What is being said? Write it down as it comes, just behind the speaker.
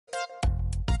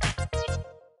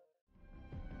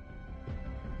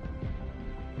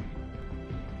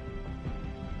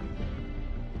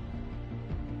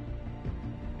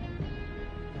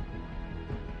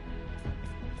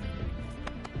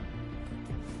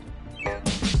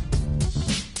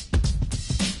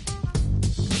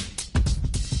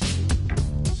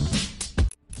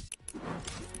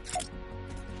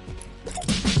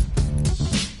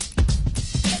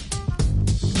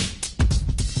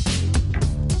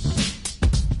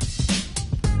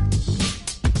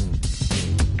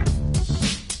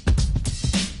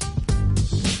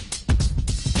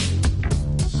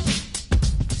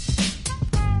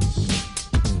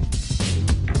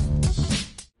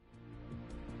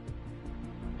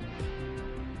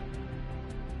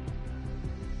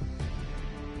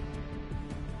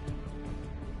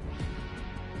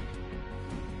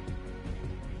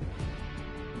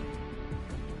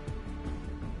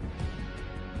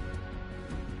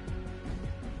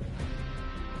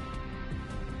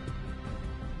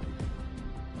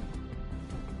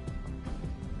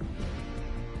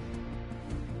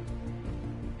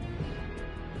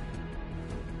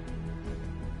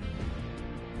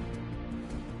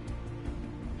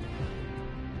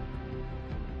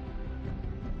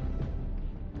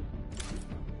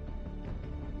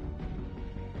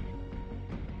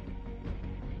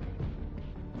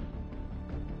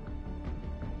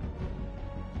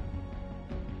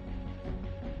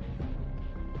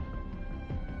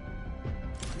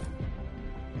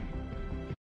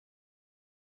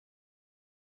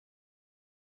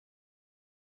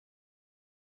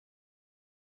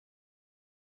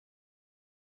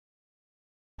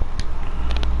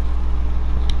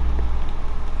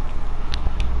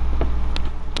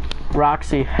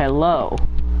Roxy, hello.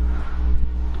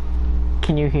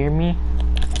 Can you hear me?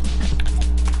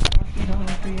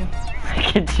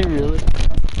 Can you really?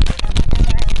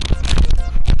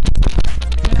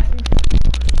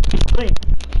 Wait.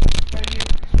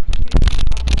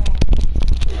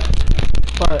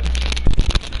 What?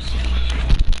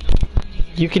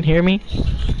 You can hear me?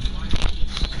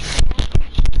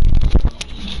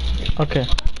 Okay.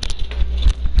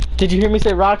 Did you hear me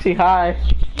say Roxy, hi?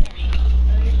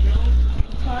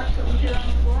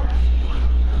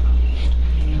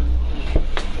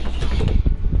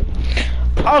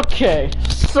 Okay,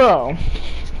 so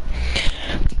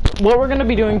what we're gonna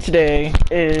be doing today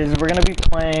is we're gonna be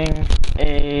playing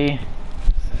a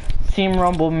Team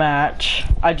Rumble match.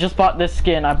 I just bought this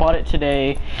skin. I bought it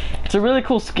today. It's a really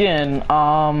cool skin.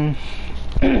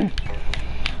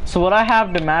 So what I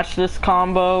have to match this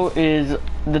combo is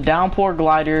the Downpour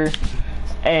Glider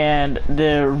and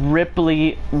the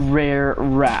Ripley Rare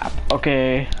Wrap.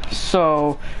 Okay,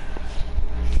 so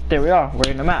there we are.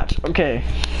 We're in a match. Okay,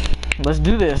 let's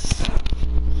do this.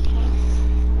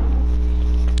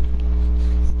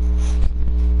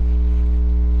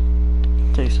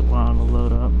 Takes a while to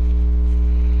load up.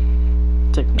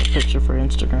 Taking a picture for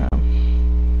Instagram.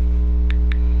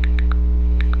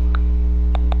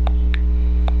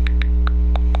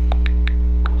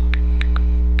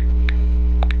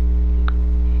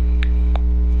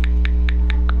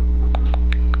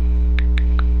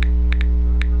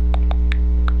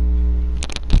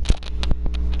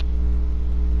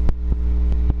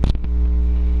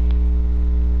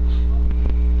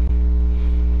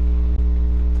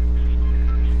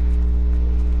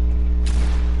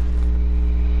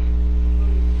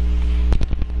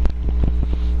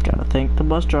 Thank the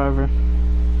bus driver.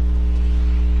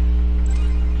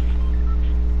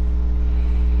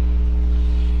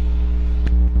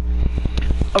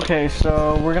 Okay,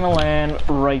 so we're gonna land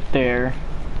right there.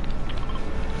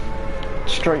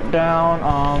 Straight down.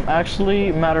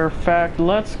 Actually, matter of fact,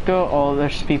 let's go. Oh,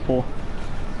 there's people.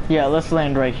 Yeah, let's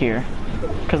land right here.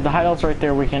 Because the hideout's right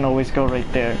there, we can always go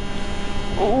right there.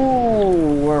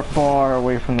 Ooh, we're far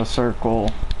away from the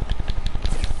circle.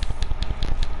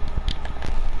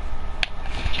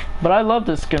 But I love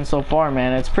this skin so far,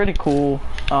 man. It's pretty cool.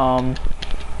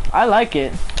 I like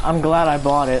it. I'm glad I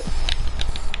bought it.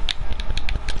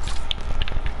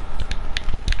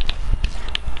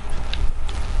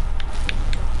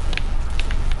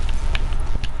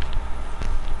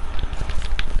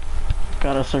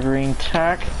 Got us a green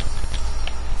tack.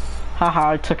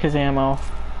 Haha, I took his ammo.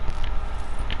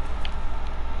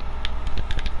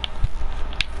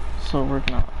 So we're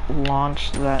gonna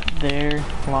launch that there,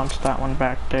 launch that one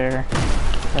back there,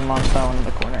 and launch that one in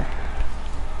the corner.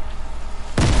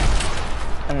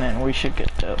 And then we should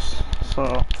get this.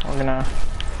 So we're gonna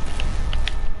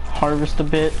harvest a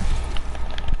bit.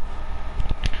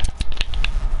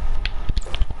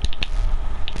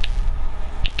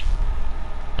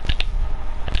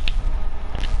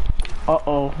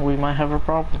 Uh-oh, we might have a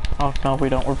problem. Oh, no, we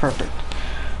don't. We're perfect.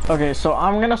 Okay, so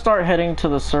I'm gonna start heading to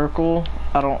the circle.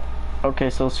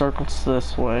 Okay, so the circle's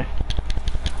this way.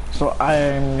 So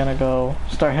I'm gonna go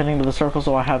start heading to the circle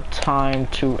so I have time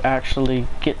to actually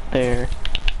get there.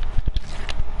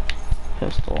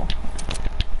 Pistol.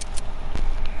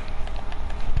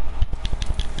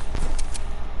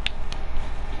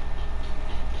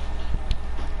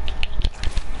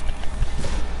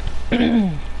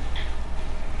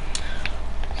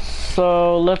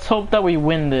 So let's hope that we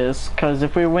win this, cause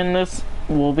if we win this,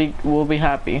 we'll be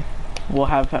happy. We'll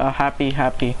have a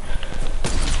happy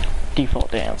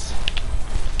default dance.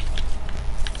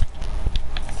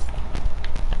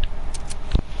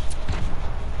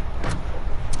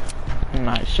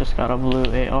 Nice, just got a blue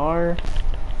AR.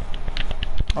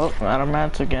 Oh, out of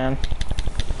mats again.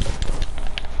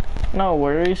 No,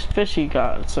 where is fishy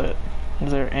got it?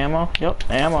 Is there ammo? Yep,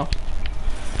 ammo.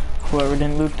 Whoever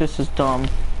didn't loot this is dumb.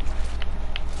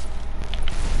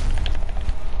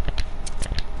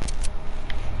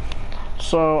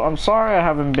 So, I'm sorry I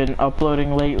haven't been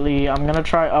uploading lately. I'm gonna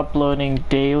try uploading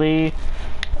daily,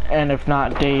 and if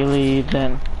not daily,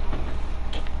 then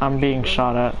I'm being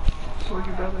shot at. Where's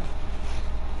your brother?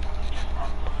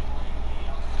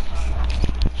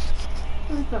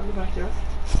 He's probably back there.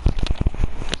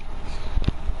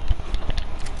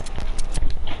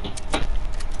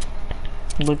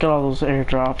 Look at all those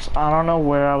airdrops. I don't know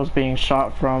where I was being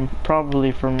shot from.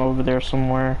 Probably from over there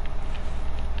somewhere.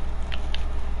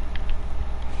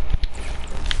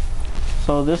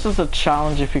 So this is a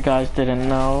challenge if you guys didn't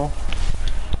know.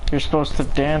 You're supposed to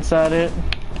dance at it.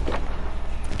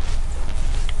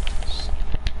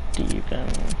 Steven.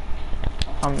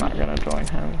 I'm not gonna join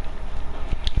him.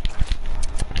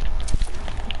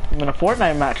 even a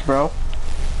Fortnite match, bro.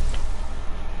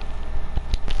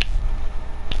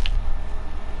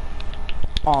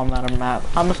 Oh, I'm out of map.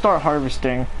 I'm gonna start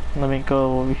harvesting. Let me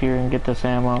go over here and get this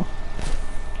ammo.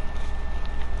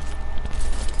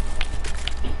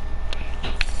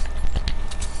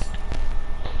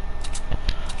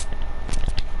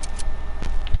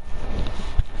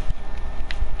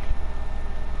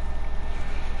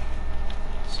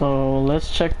 So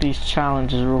let's check these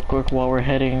challenges real quick while we're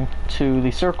heading to the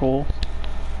circle.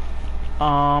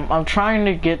 I'm trying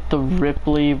to get the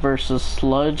Ripley versus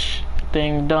Sludge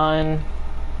thing done.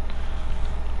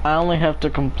 I only have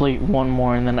to complete one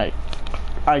more and then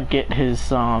I get his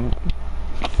skin.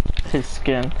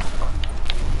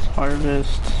 Let's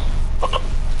harvest.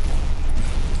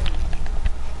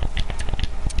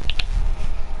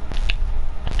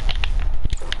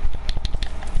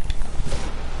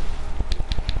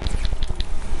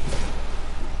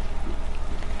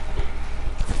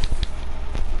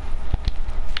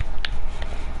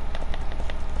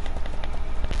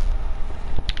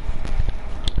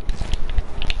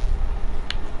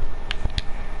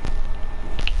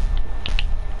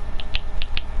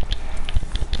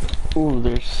 Ooh,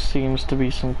 there seems to be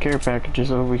some care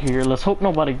packages over here. Let's hope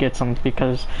nobody gets them,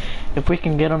 because if we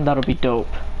can get them, that'll be dope.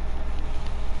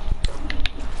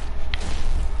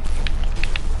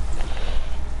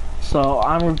 So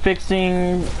I'm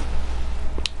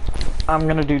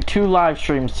gonna do 2 live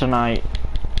streams tonight.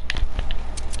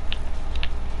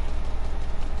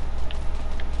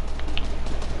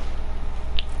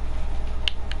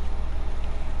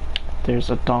 There's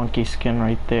a donkey skin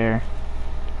right there.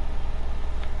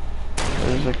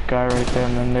 There's a guy right there,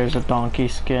 and then there's a donkey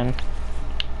skin.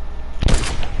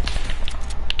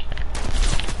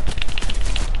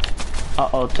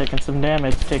 Uh-oh, taking some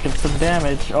damage,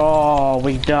 Oh,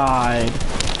 we died.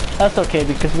 That's okay,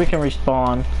 because we can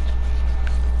respawn.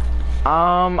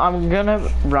 I'm gonna...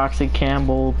 Roxy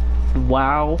Campbell,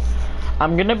 wow.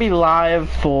 I'm gonna be live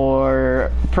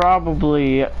for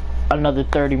probably another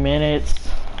 30 minutes.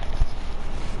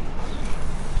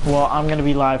 Well, I'm gonna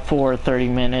be live for 30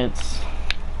 minutes.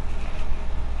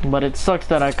 But it sucks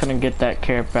that I couldn't get that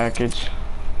care package.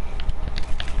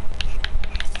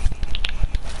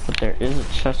 But there is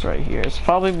a chest right here. It's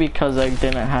probably because I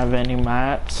didn't have any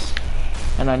mats.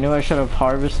 And I knew I should have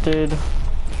harvested.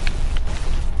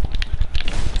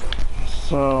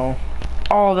 So...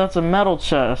 Oh, that's a metal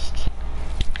chest.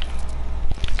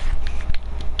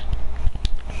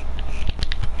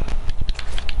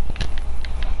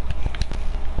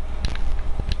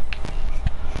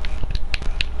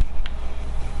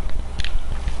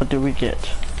 What do we get?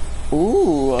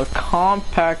 Ooh, a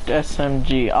compact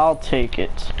SMG. I'll take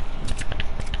it.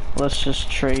 Let's just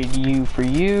trade you for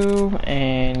you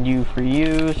and you for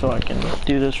you so I can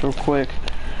do this real quick.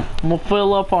 I'm gonna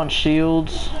fill up on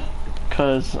shields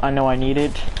because I know I need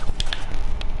it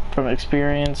from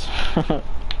experience.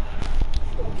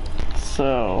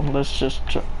 So let's just...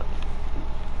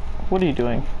 What are you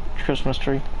doing? Christmas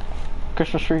tree.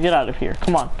 Christmas tree, get out of here.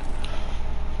 Come on.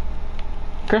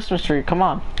 Christmas tree, come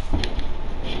on.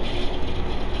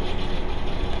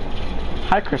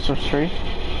 Hi, Christmas tree.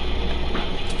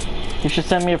 You should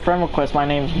send me a friend request. My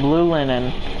name's Blue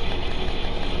Linen.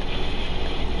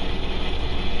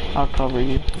 I'll cover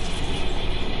you.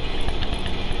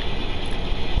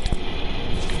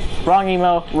 Wrong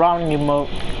email, wrong emote.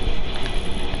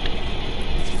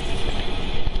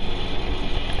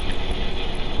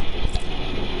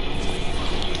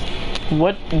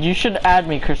 What? You should add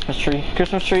me, Christmas tree.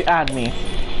 Christmas tree, add me.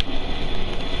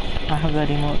 I have that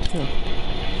emote too.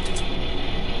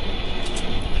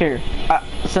 Here,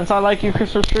 since I like you,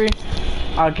 Christmas tree,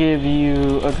 I'll give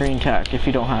you a green tack if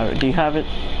you don't have it. Do you have it?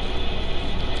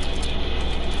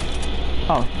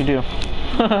 Oh, you do.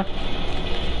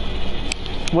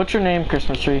 What's your name,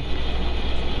 Christmas tree?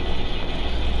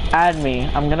 Add me.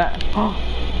 I'm gonna... Oh,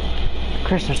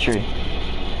 Christmas tree.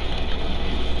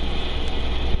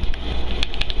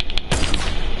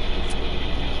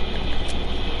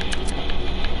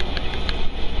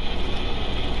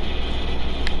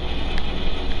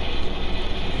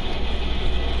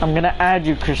 I'm gonna add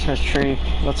you, Christmas tree.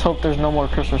 Let's hope there's no more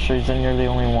Christmas trees and you're the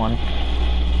only one.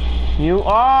 You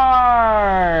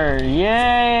are!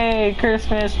 Yay!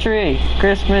 Christmas tree!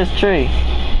 Christmas tree!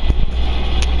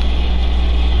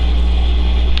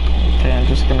 Okay, I'm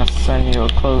just gonna send you a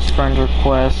close friend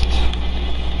request.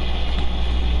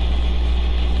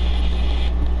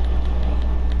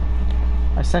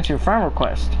 I sent you a friend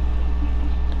request.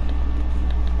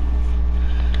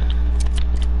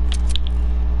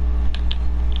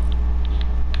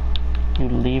 You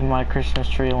leave my Christmas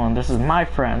tree alone. This is my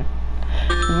friend.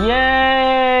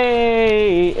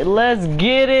 Yay! Let's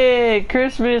get it!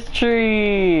 Christmas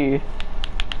tree!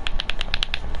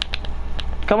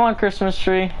 Come on, Christmas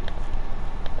tree.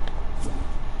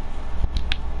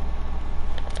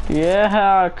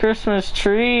 Yeah, Christmas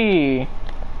tree.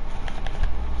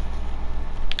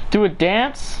 Do a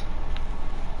dance?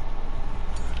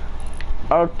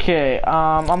 Okay,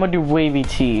 I'm gonna do wavy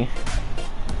tea.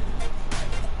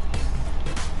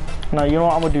 No, you know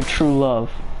what? I'm gonna do true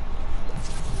love.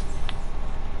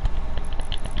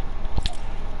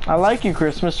 I like you,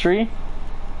 Christmas tree.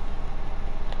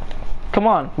 Come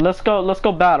on, let's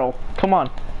go battle. Come on.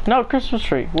 No, Christmas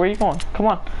tree, where are you going? Come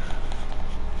on.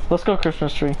 Let's go,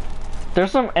 Christmas tree.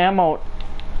 There's some ammo.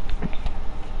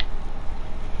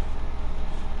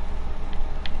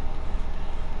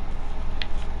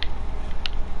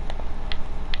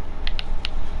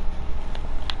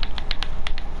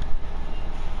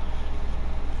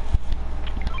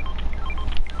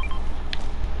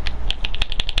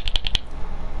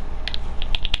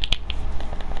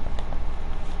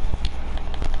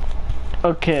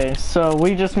 Okay, so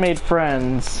we just made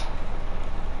friends.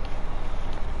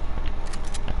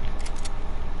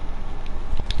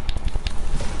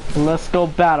 Let's go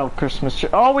battle, Christmas tree.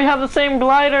 Oh, we have the same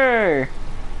glider!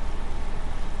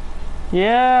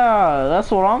 Yeah,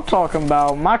 that's what I'm talking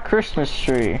about. My Christmas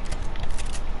tree.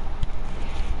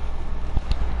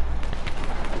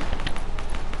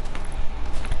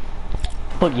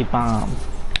 Boogie bomb.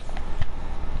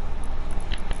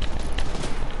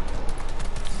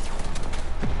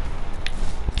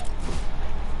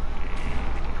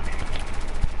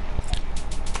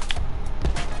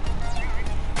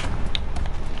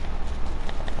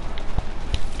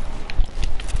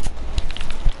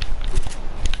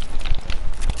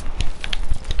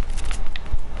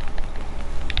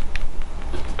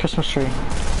 Christmas tree.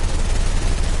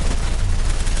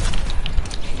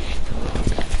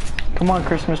 Come on,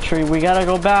 Christmas tree. We gotta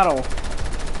go battle.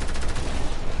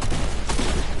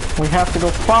 We have to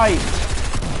go fight.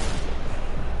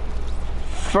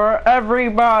 For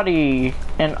everybody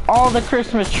and all the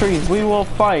Christmas trees, we will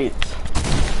fight.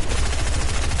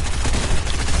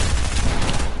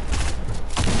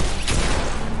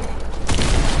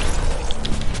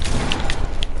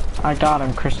 I got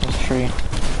him, Christmas tree.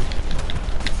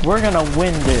 We're gonna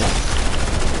win this.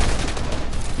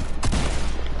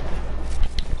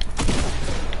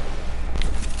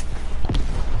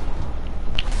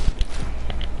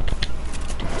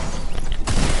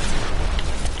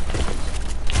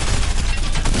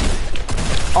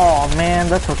 Oh man,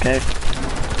 that's okay.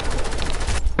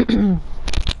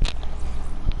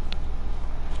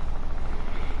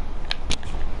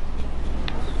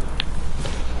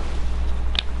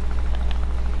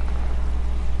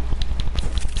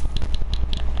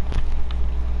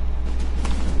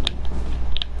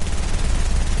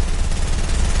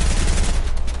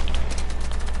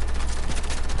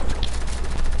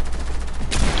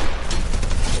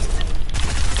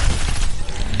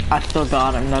 I still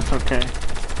got him, that's okay.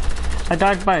 I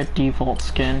died by a default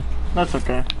skin. That's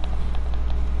okay.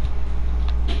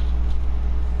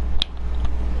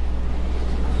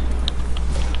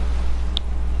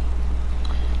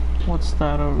 What's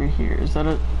that over here? Is that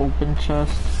an open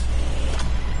chest?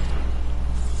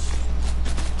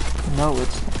 No,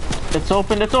 it's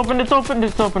open, it's open, it's open,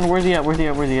 it's open. Where's he at? Where's he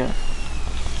at? Where's he at?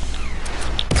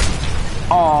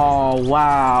 Oh,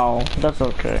 wow. That's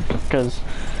okay, because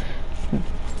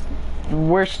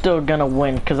we're still gonna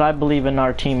win, because I believe in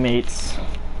our teammates.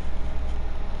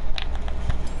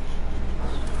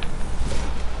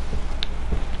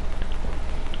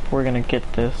 We're gonna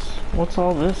get this. What's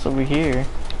all this over here?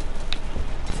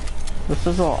 This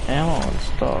is all ammo and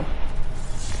stuff.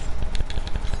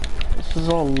 This is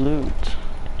all loot.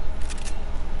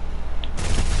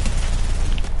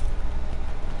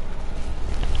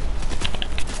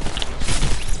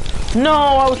 No,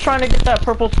 I was trying to get that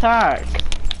purple tack.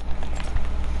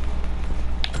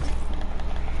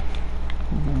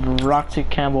 Roxy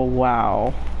Campbell,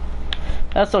 wow.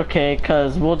 That's okay,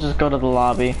 cause we'll just go to the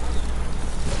lobby.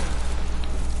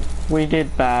 We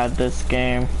did bad this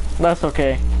game. That's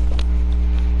okay.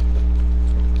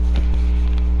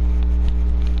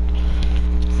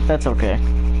 That's okay.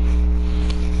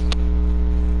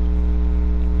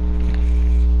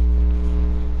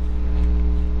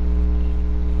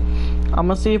 I'm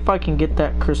gonna see if I can get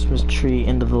that Christmas tree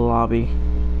into the lobby.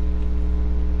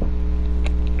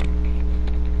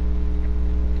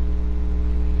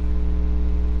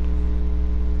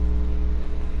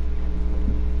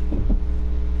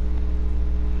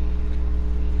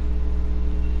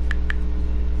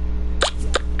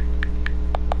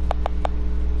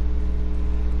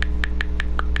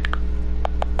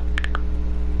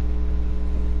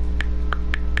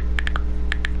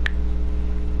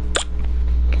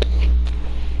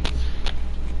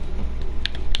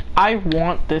 I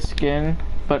want this skin,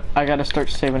 but I gotta start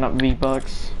saving up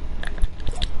V-Bucks.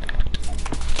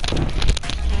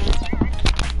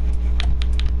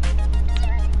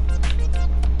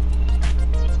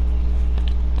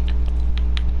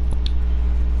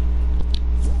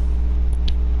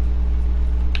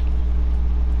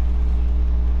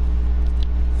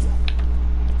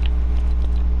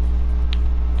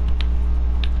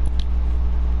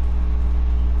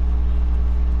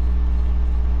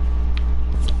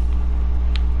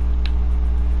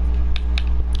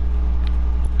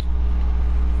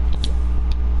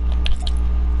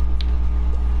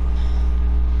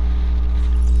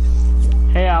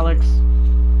 Hey Alex.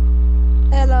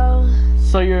 Hello.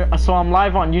 So I'm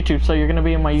live on YouTube, so you're gonna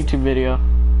be in my YouTube video.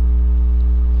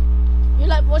 You're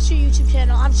like, what's your YouTube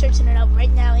channel? I'm searching it up right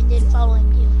now and then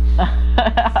following you.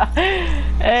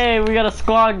 Hey, we got a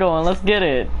squad going. Let's get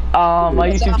it. My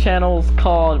YouTube channel is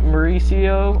called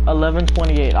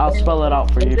Mauricio1128. I'll spell it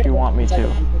out for you if you want me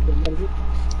to.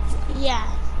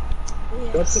 Yeah.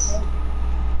 Yes.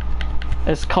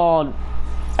 It's called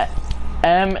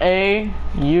M-A-U-R.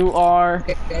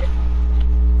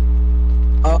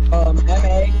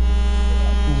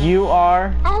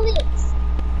 M-A-U-R. Alex.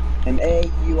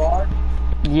 M-A-U-R?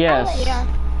 Yes. Yeah.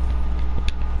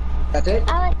 That's it?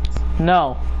 Alex.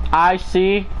 No.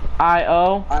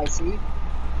 I-C-I-O.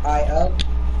 I-C-I-O.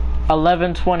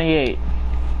 1128.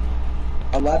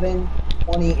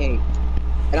 1128.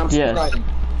 And I'm Yes. subscribing.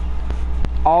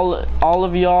 All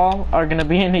of y'all are gonna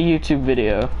be in a YouTube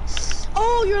video.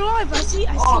 Oh, you're live. I see.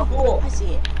 I see. Oh, cool. I see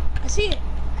it. I see it.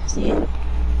 I see it.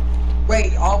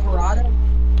 Wait, Alvarado?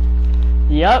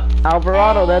 Yep,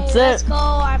 Alvarado, Hey, that's let's it. go.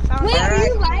 I found Wait, it. are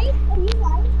you live? Are you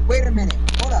live? Wait a minute.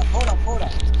 Hold up.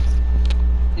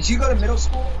 Did you go to middle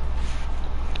school?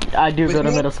 I do With go to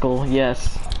me? middle school,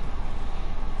 yes.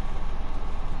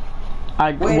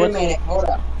 Wait a minute. Hold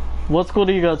up. What school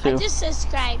do you go I to? just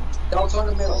subscribed. Don't go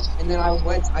to middle. And then I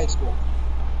went to high school.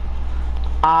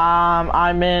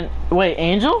 I'm in, wait,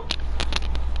 Angel?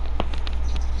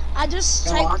 I just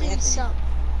No, typed I'm in Anthony. some.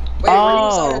 Wait, Oh. were you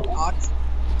inside of Odyssey?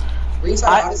 Were you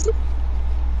inside Odyssey?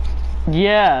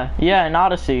 Yeah, in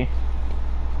Odyssey.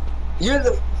 You're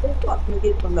the fucking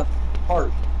kid from the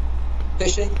park.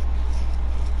 Fishing?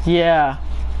 Yeah.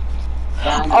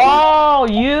 No. Oh,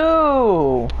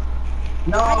 you!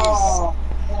 No.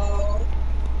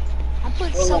 I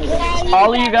put something.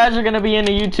 All of you guys are gonna be in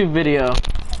a YouTube video.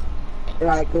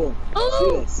 Alright, cool. Let's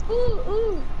do this.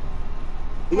 Ooh.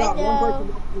 We got Hello. one person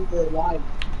watching the live.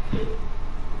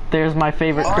 There's my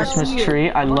favorite Oh, Christmas see you. tree.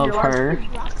 I On your love live her.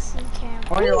 stream. Roxy Cam.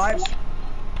 On your live stream.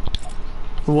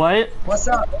 What? What's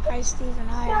up? Hi, Steven.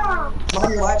 Hi. I'm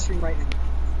on your live stream right now.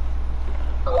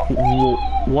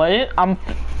 What?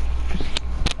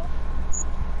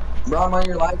 Bro, I'm on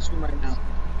your live stream right now.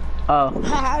 Oh.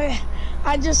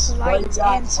 I just liked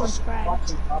and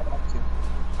subscribed.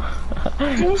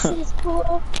 This is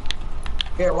cool.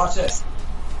 Here, watch this.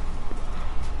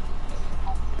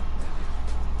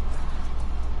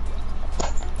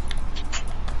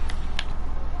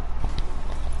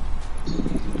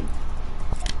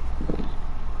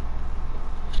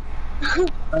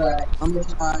 Alright, I'm gonna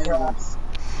try this.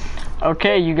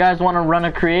 Okay, you guys want to run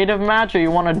a creative match or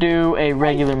you want to do a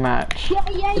regular match? Yeah.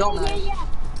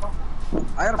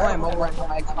 I gotta play a mobile right now.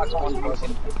 My Xbox One's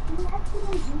broken.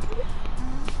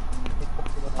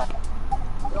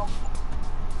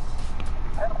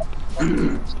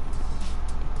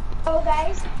 Oh,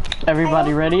 guys.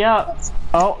 Everybody ready up?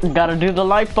 Oh, gotta do the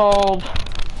light bulb.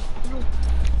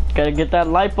 Gotta get that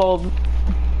light bulb.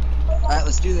 Alright,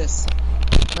 let's do this.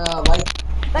 Light.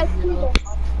 Let's do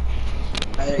this.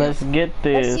 There you go. Let's get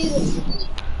this.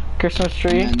 Christmas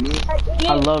tree, And then move.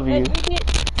 I love you.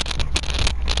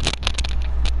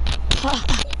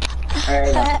 There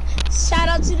you go. Shout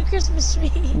out to the Christmas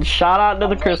tree. Shout out to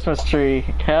the Christmas tree.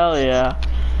 Hell yeah.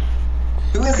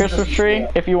 Who is Christmas this? tree,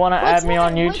 if you want to add me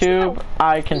on Which YouTube,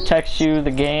 I can text you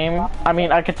the game. I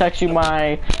mean, I can text you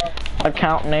my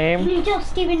account name. You just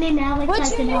Steven and Alex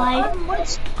as in live.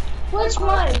 Which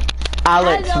one?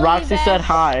 Alex, Hello, Roxy Yvette. said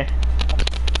hi.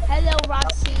 Hello,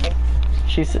 Roxy.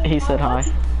 He said hi.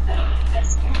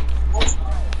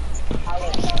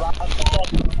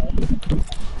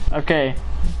 Okay,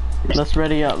 let's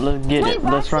ready up. Let's get it.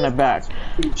 Let's run it back.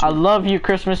 I love you,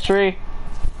 Christmas tree.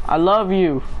 I love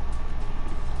you.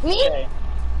 Me?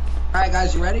 Alright,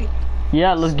 guys, you ready?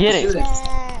 Yeah, let's get Let's do it. this.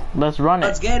 Let's run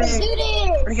Let's it. get Let's do it. this.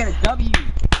 We're gonna get a W.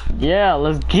 Yeah,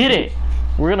 let's get it.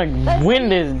 We're gonna win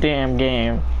this damn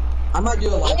game. I'm gonna do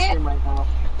a live stream right now.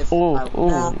 Ooh,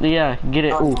 ooh, yeah, get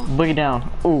it. Ooh, boogie down.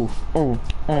 Ooh, ooh,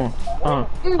 You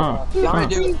want me to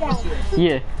do it?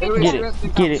 yeah,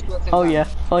 get it. Oh yeah,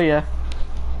 oh yeah.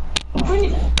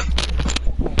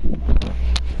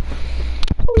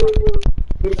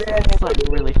 It's like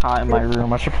really hot in my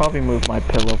room. I should probably move my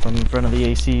pillow from in front of the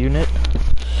AC unit.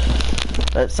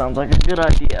 That sounds like a good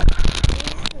idea.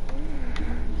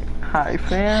 Hi,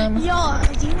 fam. Yo,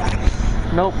 do you know?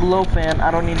 Nope, low fan. I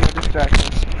don't need no distractions.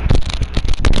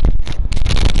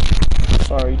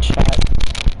 Sorry, chat.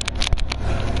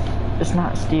 It's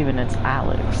not Steven, it's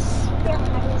Alex.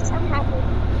 I'm happy.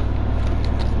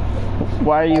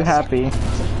 Why are you happy?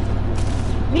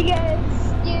 Because,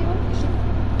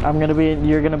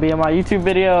 You're gonna be in my YouTube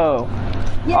video.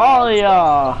 Yeah. All of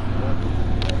y'all.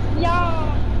 yeah.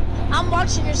 I'm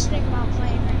watching your stream while I'm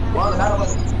playing right now. Well, that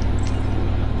was.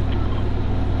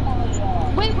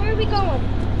 Wait, where are we going?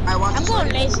 I'm going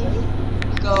lazy.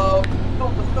 Let's go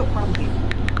frenzy.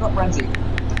 Go frenzy.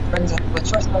 Frenzy. Let's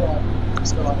try start out.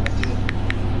 Let's go on frenzy.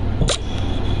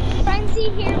 Frenzy,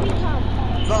 here we come.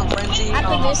 Go on frenzy.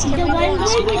 After this, can The we go one on with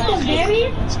the very,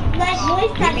 like,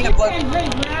 voice that Meet me just in a said, wait,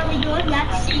 where are we going?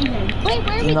 That's Steven. Wait,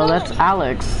 where are we No, going? that's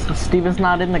Alex. Steven's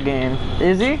not in the game.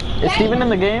 Is he? Is Steven in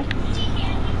the game?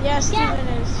 Yes, Steven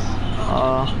is.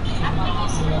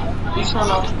 This one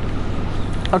up.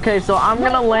 Okay, so I'm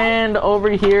gonna land over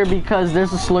here because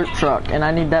there's a slurp truck and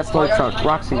I need that slurp truck.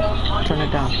 Roxy, turn it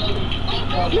down. No,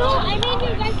 I made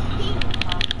you guys see.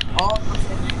 Oh,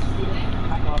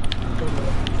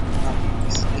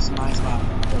 it's my spot.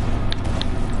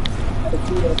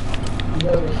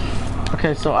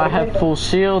 Okay, so I have full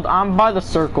shield. I'm by the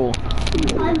circle.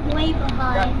 I'm way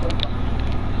behind.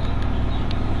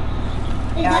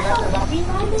 Is that how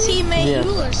everyone is? Teammate, Yes.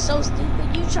 you are so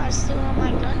stupid. You try to steal all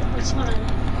my gun, but you didn't.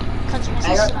 Cause you're I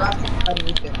too got slow.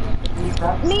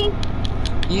 crafting. Me?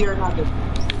 You're not good.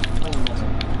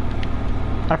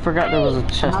 I forgot there was a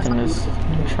chest in this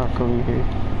truck over here.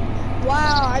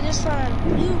 Wow, I just found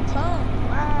a new pump.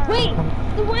 Wow. Wait,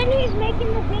 the one who's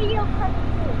making the video coming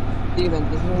Steven,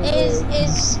 Is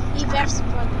Yvette's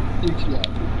brother.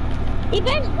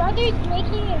 Yvette's brother is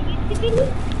making a YouTube video?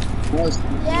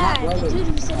 Yeah, the dude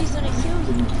who said he's gonna kill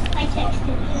you. I texted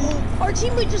him. Our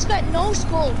teammate just got no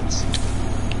scopes.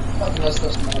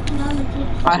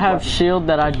 I have shield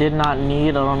that I did not need.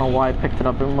 I don't know why I picked it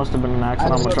up. It must have been an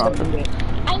accident. I'm gonna drop it.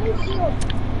 I need shield.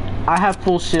 I have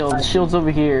full shield. The shield's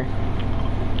over here.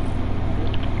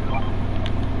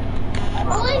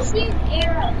 All I see is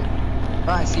arrows.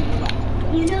 Alright, see you left.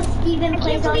 You know Steven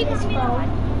plays on his phone. I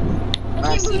Alright,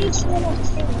 can't Steven. believe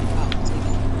Steven has shield.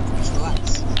 Just relax.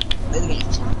 Play the game.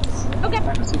 Okay,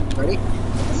 Ready?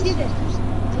 let's do this.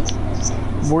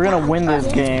 We're gonna win this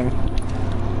game.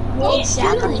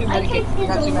 Exactly. I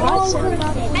texted the wrong person.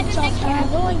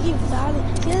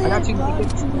 I got two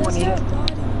tickets. One here.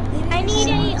 I need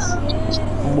a...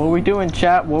 What we doing,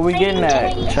 chat? What we getting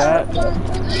at, chat? There's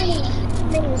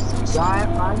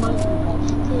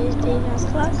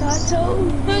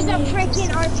a freaking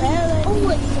RT. Oh,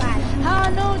 it's flat. How I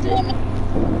know this?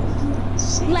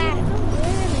 Flat.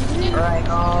 Alright,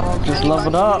 Just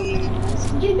level up.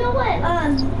 You know what,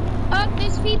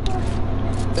 there's people.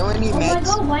 Don't we need Oh my meds?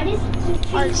 god, why does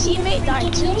Our teammate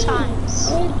died 2 times.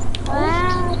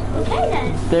 Wow. Okay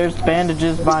then. There's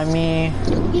bandages by me.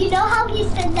 You know how he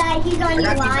said that he's on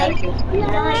your live? You know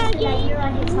how he said that you're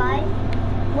on his live?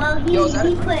 Well, he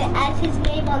put as his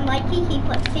name on Mikey, he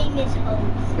put famous hoes.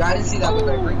 Yeah, I didn't see that with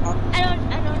that green pump. I don't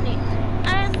need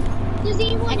does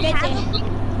anyone have a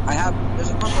I have,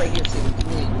 there's a pump right here, Steven. Give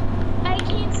me. I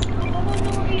can't see. I don't know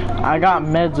where you are. I got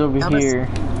meds over here.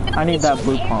 I need that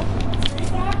blue pump.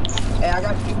 Hey, I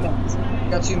got 2 meds. I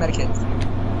got 2 medikits.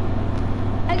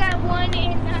 I got one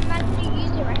and I'm not going to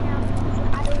use it right now because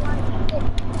I don't want to use it.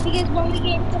 Because when we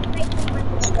get into fight,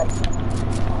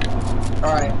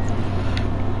 Alright.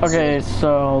 Okay,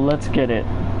 so let's get it.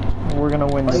 We're gonna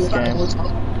win this game.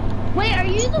 wait, are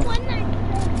you the one that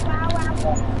said wow wow?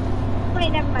 Wait,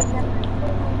 never mind.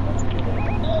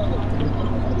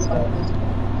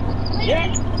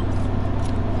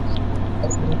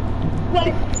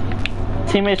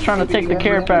 Teammates trying to take the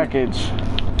care package.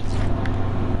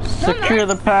 Secure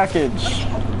the package.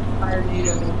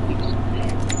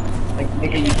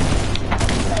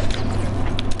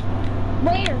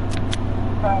 Where?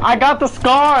 I got the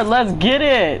scar. Let's get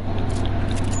it.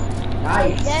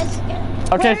 Nice. That's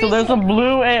Okay, so there's a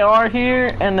blue AR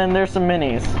here, and then there's some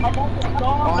minis.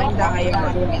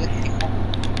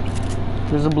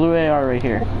 There's a blue AR right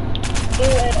here.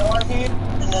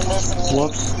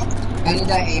 Whoops. I need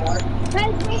that AR.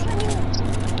 guys, wait for me.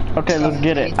 Okay, let's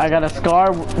get it. I got a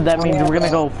scar. That means we're gonna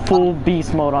go full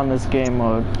beast mode on this game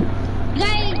mode.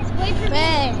 Guys, wait for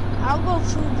me. I'll go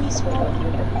full beast mode.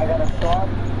 I got a scar.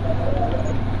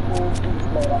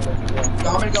 I'm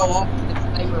gonna go off the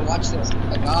sniper. Watch this.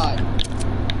 My God.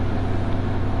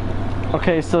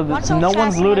 Okay, so Watch no out,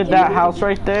 one's Chad, looted when I that house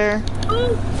right there.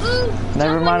 Ooh, Never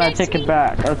someone mind, I next take to it me.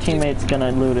 back. Our teammate's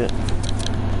gonna loot it.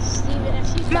 Steven,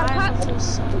 if you die, I'm gonna feel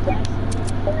so bad.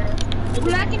 I'm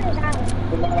not gonna die.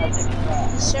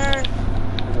 Sure.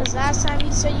 Because last time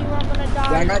you said you weren't gonna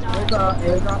die. Yeah, I you got died.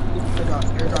 airdrop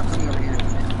coming over here.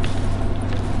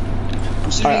 I'm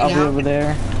shooting Alright, I'll be now. over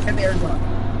there. Get the airdrop.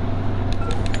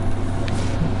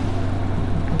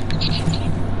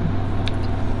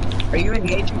 Are you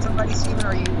engaging somebody, Steven, or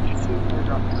are you shooting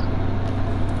airdrop now?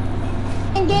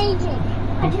 Engaging.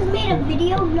 I just made a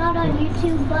video, not on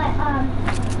YouTube, but on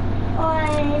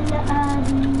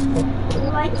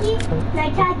Mikey. And I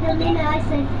tagged them in and I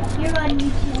said, "You're on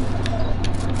YouTube."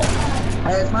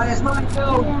 Hey, it's mine,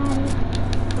 go!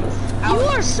 You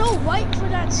are so white for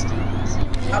that stupid team.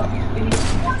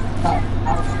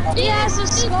 He has a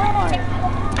scar.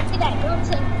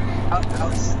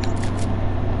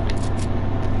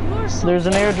 You are so There's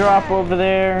an airdrop over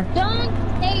there. Don't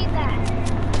say that.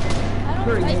 I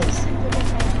don't like this stupid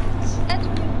fans. That's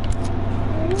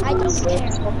rude. I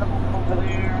don't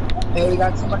care. Hey, we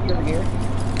got somebody over here.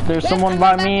 There's someone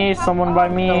by me. Someone by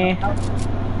me.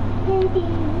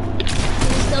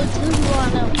 So do you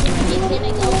wanna? You're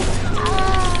gonna go.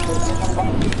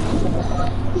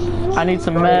 I need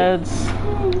some meds.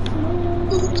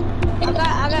 I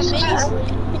got minis.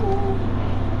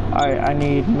 Alright, I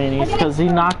need minis because he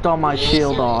knocked all my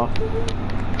shield off.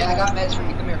 Yeah, I got meds for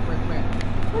you. Come here.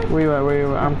 Where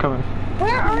you at? I'm coming.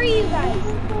 Where are you guys?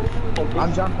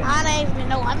 I'm jumping. I don't even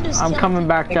know. I'm just. I'm killing coming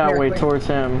back that Here, way quick. towards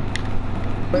him.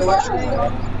 Wait, what's your name?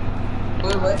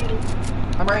 Blue, what?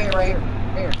 I'm right here.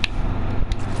 Here.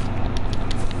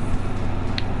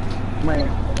 I'm right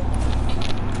here.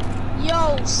 Yo,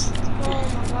 oh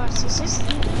my gosh, is this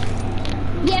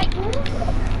Steven? Yeah.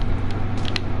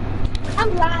 I'm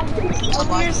live.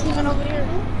 Over here, Steven, over here.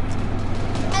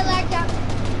 I like that.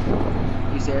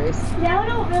 You serious? Now I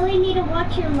don't really need to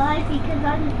watch your live because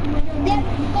I'm literally.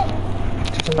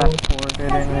 Just fast forward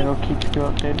it and it'll keep you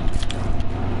updated.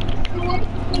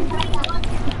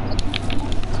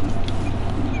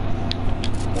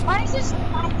 Why is this? You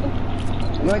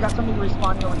only got somebody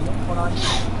responding over here. Hold on.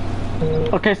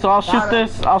 Okay, so I'll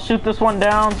shoot this one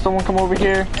down. Someone come over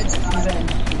here. It's Steven.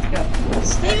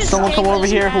 Steven's Someone come taking over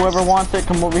his here. ass. Whoever wants it,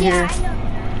 come over here. I know.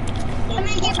 I'm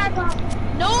gonna get back on.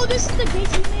 No, this is the gay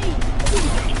teammate.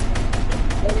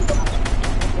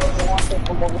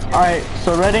 Alright,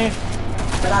 so ready?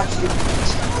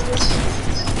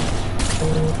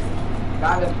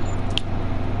 Got him.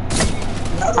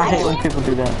 I hate when people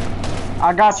do that.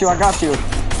 I got you.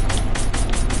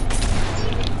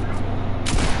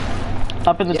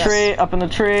 Up in the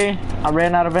tree. I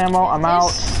ran out of ammo. I'm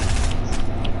out.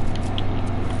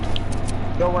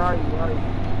 Yo, where are you? I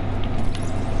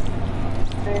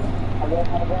ran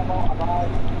out of ammo. I'm out.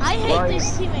 I hate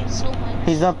this teammate so much.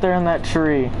 He's up there in that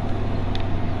tree.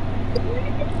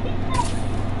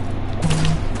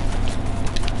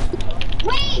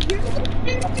 Wait,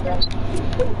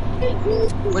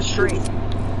 Which tree?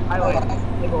 Highlight.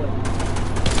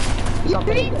 He's up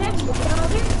there. He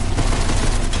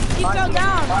fell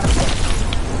down.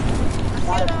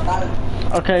 Got him.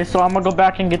 Okay, so I'm gonna go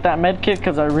back and get that med kit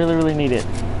because I really need it.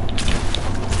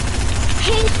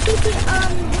 Hey, stupid,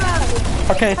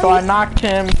 bro. Okay, so I knocked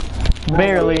him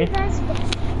barely.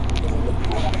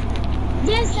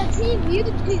 Yes, that's him.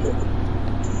 YouTube.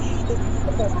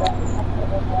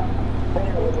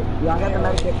 Yeah, I got the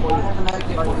medkit for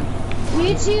you.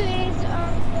 YouTube is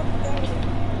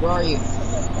Where are you?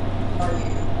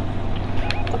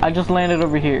 I just landed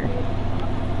over here.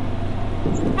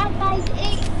 that guy's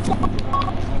it.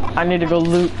 I need to go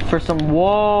loot for some.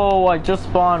 Whoa, I just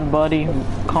spawned, buddy.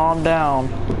 Calm down.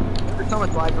 There's so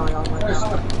much lag going on right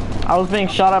now. I was being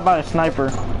shot at by a sniper.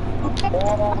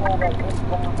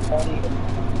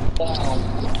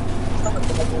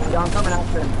 Yeah, I'm coming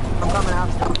after him. I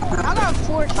got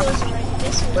 4 kills already.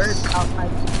 This Where's is. the outside?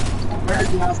 Where's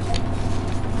the outside?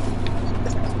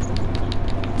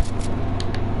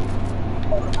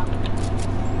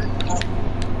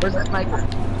 Where's the sniper?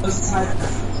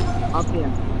 I'll see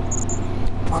him.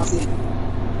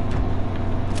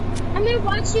 I'm gonna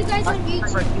watch you guys on YouTube.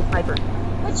 Sniper.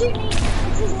 What's your name?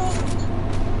 What's his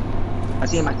name? I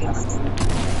see him. Let me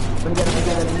get him.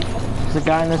 There's a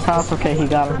guy in this house. Okay, he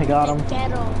got him.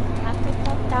 Ghetto.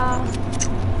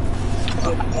 The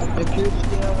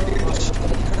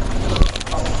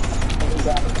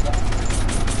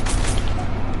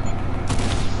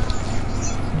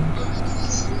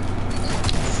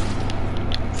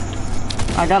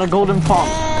I got a golden pump.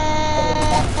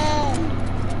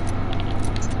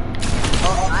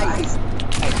 Oh, nice.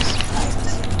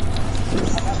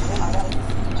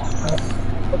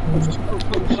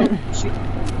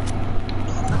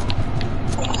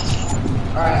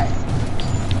 Alright.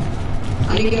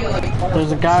 I need to get like...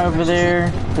 There's a guy over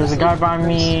there. There's a guy by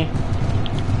me.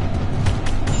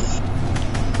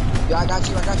 Yeah, I got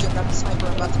you. I got the sniper.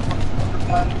 I'm about to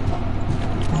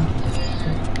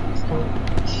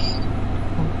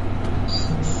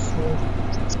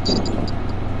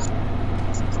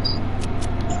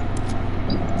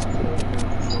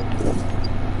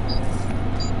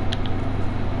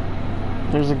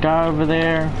There's a guy over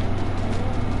there.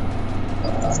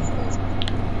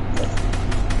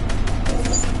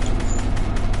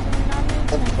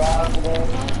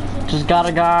 Just got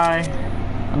a guy.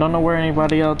 I don't know where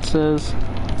anybody else is.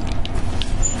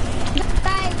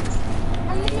 Guys,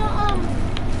 I'm gonna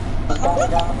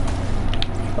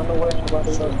don't know where anybody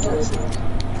else is.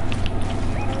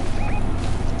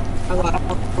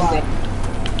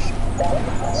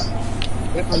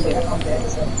 Yep, I'm dead.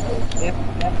 Yep.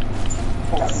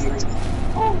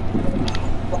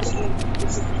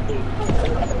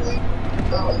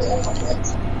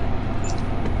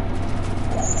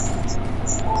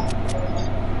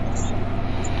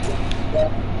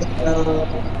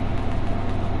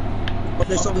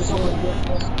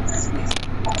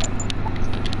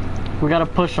 We gotta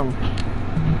push him.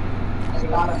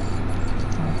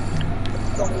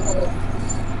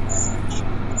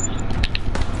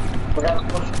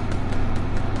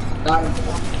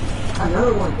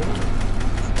 Another one.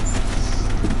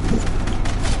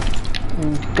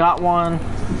 Got one.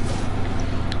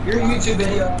 Your YouTube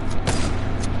video.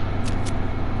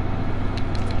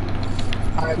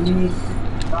 Alright, you need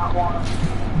that one.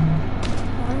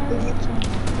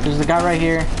 There's a guy right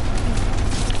here.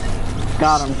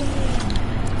 Got him.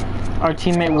 Our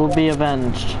teammate will be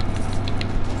avenged.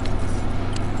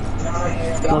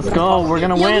 Let's go. We're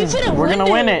gonna win. We're gonna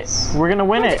win it. We're gonna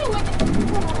win it.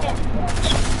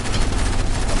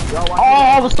 Oh,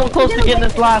 I was so close to getting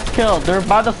this last kill. They're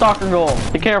by the soccer goal.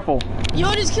 Be careful. Yo,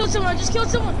 I just killed someone. Let's go.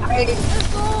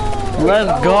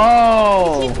 Let's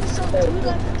go. People so good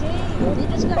at the game. They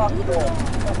just got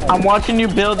good. I'm watching you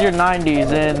build your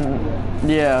 90s, and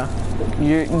yeah,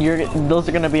 those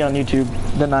are gonna be on YouTube.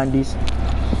 The 90s.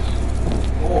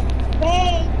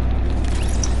 Hey.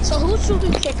 So who should we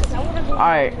pick? Cause I wanna go. All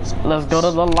right, let's go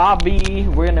to the lobby.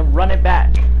 We're gonna run it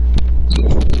back.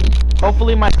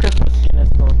 Hopefully my Christmas skin is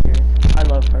still here. I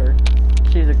love her.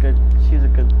 She's a good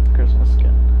Christmas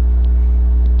skin.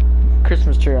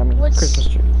 Christmas tree, I mean. Christmas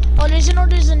tree. Oh, there's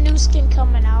a new skin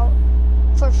coming out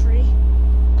for free.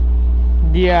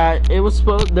 Yeah, there was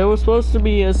supposed to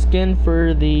be a skin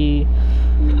for the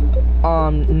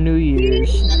New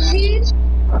Year's.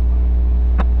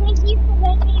 Thank you for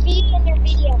letting me be in your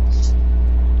videos.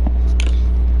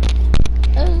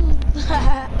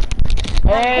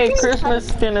 Hey, Christmas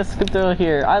skin is still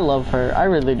here. I love her. I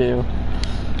really do.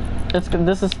 This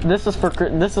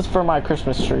is for my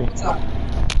Christmas tree.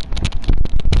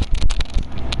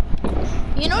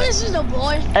 You know this is a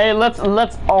boy. Hey, let's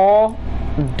all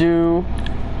do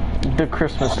the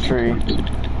Christmas tree.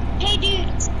 Hey, dude.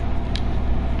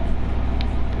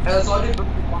 Hey, let's all do.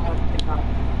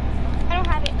 I don't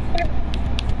have it.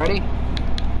 Ready?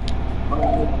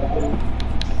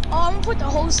 Oh, I'm gonna put the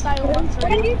whole style on for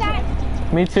you. Do that.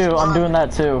 Me too. I'm doing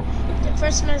that too. The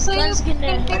Christmas guns, get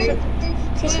the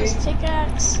Christmas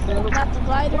pickaxe, got the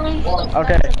glider, Okay.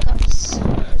 got the cups.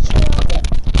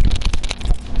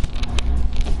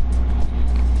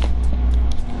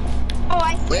 Oh,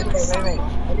 I Wait.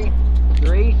 Ready?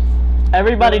 3.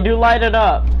 Everybody, do light it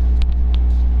up.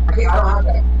 Okay, I don't have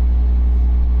that.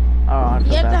 Oh, I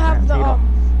You have to have the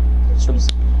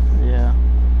Yeah.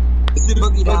 It's the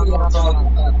boogie down.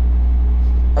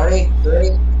 Ready?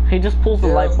 3. He just pulls the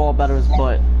light bulb out of his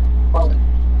butt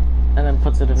and then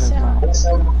puts it in his mouth.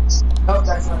 Oh,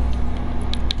 that's not.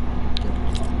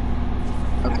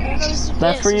 Okay.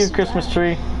 That's for you, Christmas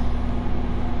tree.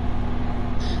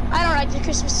 I don't like the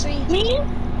Christmas tree. Me?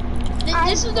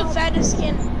 This is the fattest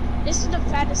skin. This is the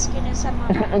fattest skin inside my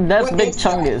mouth. That's Big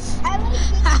Chungus. I like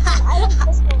this one. I like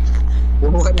this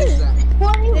one. What is that?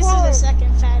 This is the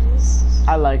second fattest.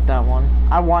 I like that one.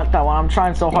 I want that one. I'm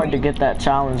trying so hard to get that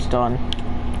challenge done.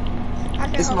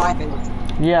 This is my favorite.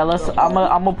 Yeah, I'm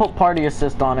gonna put party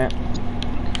assist on it.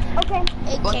 Okay.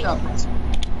 What's up?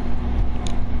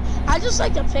 I just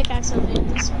like the pickaxe of it.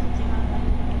 This one thing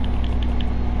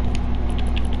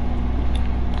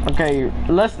Okay,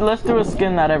 let's do a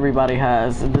skin that everybody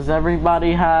has. Does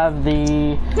everybody have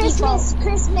the Christmas.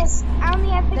 I only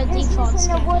have the Christmas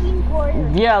and the wooden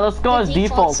border. Yeah, let's go as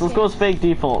defaults. skin. Let's go as fake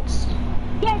defaults.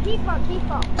 Yeah,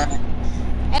 default.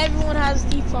 Everyone has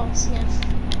default skin.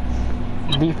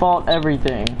 Default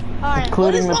everything, Alright,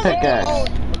 including the pickaxe. What's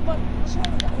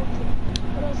wrong with the old thing?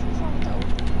 What else is wrong with the old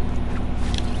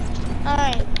thing?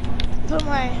 Alright, put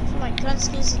my gun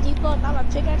skins to default, not my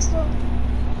pickaxe though.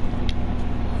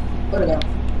 Put it down.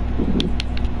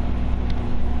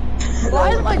 Why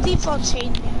is my default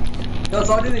changing? No,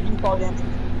 so I'll do the default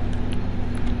dancing.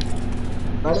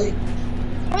 Ready?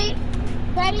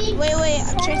 Ready? Wait,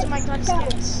 I'm changing my gun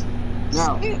skins.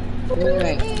 No. Wait.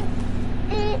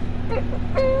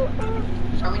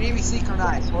 So we need to be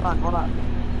synchronized. Hold on.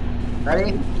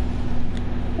 Ready?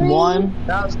 1,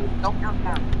 No, don't count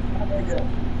down. Not very good.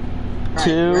 Right,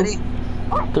 2, ready?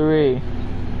 3.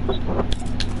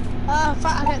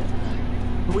 Okay.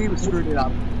 We screwed it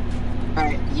up.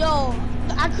 Alright. Yo,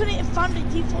 I couldn't find the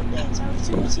default dance. I was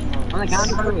too team On the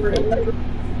count of 3.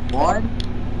 1,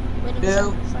 Wait a 2,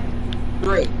 minute.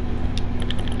 3.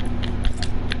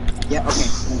 Yeah, okay.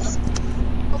 Thanks.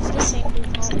 Hopefully the same default.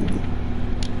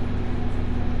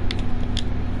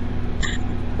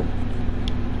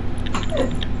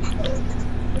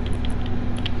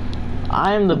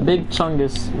 I am the big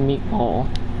chungus meatball.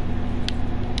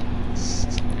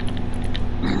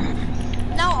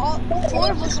 Now all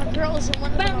 4 of us are girls and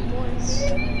 1 of them are boys.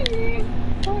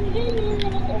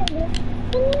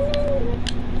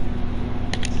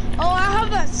 Oh, I have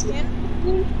that skin.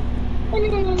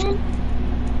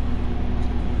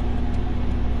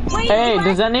 Hey,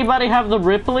 does anybody have the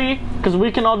Ripley? Because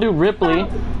we can all do Ripley.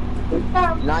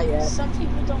 Not yet. Some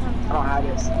people don't have I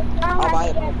don't have it. I'll buy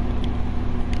it.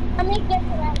 I mean,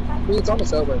 it's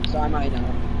almost over, so I might know.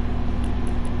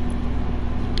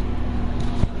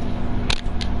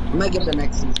 I might get the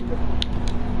next season.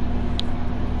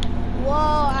 Whoa,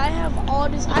 I have all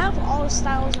the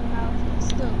styles of outfits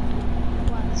still.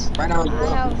 What? Right now, I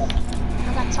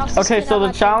got toxic Okay, skin, so I the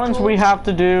got challenge we gold. have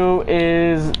to do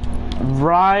is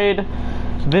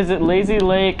visit Lazy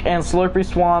Lake and Slurpy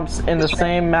Swamps in the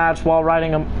same match while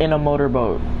riding in a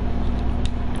motorboat.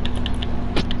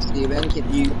 Steven,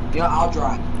 can you know, I'll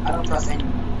drive. I don't trust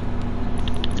anyone.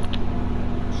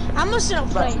 I'm just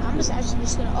gonna play. I'm just actually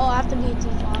just gonna. Oh, I have to be a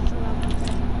default. I forgot about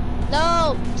that.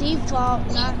 No, default.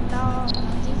 No, default.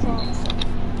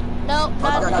 No,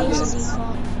 not easy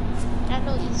default.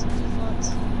 Not easy default.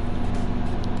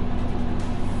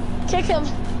 Kick him.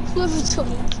 Whoever told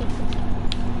me to kick him.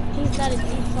 He's not a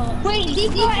default. Wait,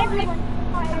 default everyone.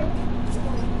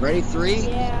 Ready? 3,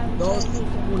 Yeah. 2,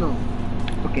 1.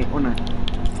 Okay, 1.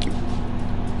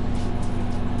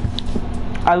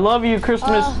 I love you,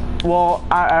 Christmas. Well,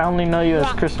 I only know you as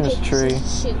Rock, Christmas paper, tree.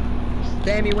 scissors, shoot.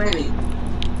 Sammy Whammy.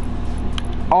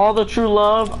 All the true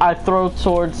love I throw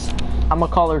towards. I'ma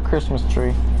call her Christmas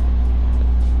tree.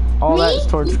 All Me? that's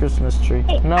towards Christmas tree.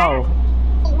 No,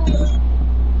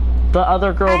 the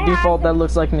other girl default that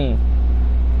looks like me.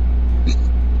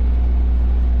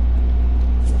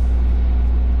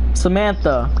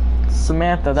 Samantha,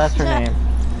 that's her name.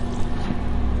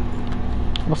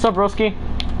 What's up, broski?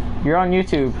 You're on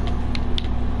YouTube.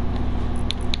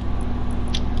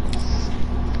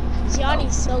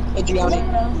 Gianni's so Hey, Gianni.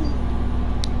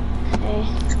 Hey.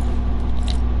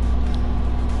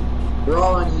 We're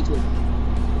all on YouTube.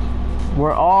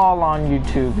 We're all on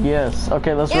YouTube. Yes.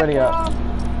 Okay, let's ready up.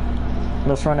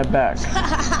 Let's run it back.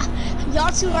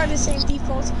 Y'all two are the same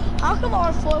defaults. How come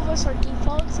all 4 of us are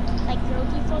defaults, like girl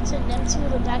defaults, and them 2 in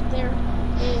the back there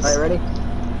is Alright, ready?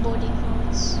 boy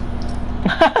defaults?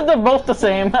 They're both the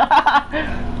same.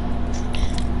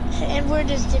 And we're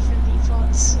just different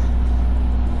defaults.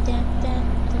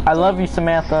 I love you,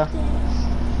 Samantha.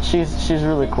 She's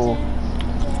really cool.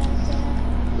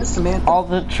 What's Samantha? All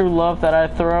the true love that I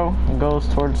throw goes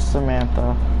towards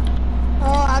Samantha.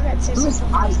 Oh, I got 6 Who's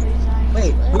of Ice? them.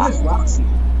 Wait, who is Roxy?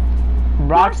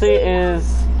 Roxy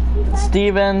is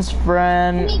Steven's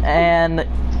friend and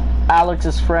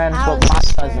Alex's friend, but my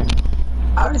Alex's cousin.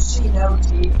 How does she know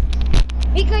T?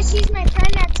 Because she's my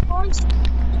friend at school.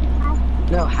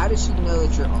 No, how does she know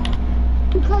that you're on?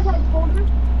 Because I told her.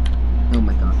 Oh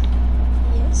my god.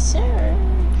 Yes, sir.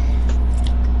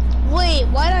 Wait,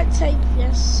 why did I type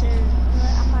yes, sir?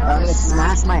 I'm gonna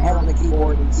smash my head on the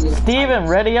keyboard and see if Steven,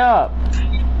 ready up.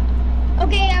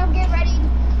 Okay, I'll get ready.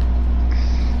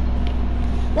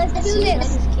 Let's do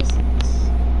this.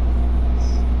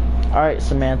 Alright,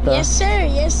 Samantha. Yes, sir.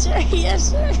 Yes, sir.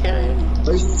 Yes, sir.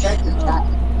 Where's check the chat?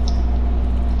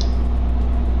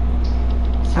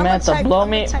 Samantha, I'm blow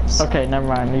gonna me. type some. Okay, never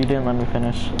mind. You didn't let me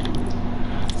finish.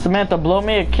 Samantha, blow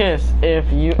me a kiss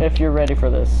if you're ready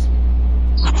for this.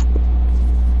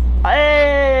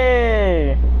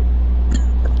 Hey!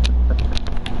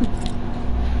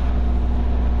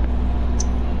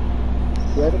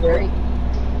 Ready?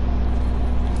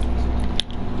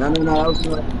 No, that was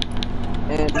good.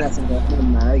 And that's it. Never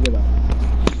mind, I give up.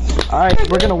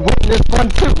 Alright, we're gonna win this one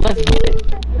too. Let's get it.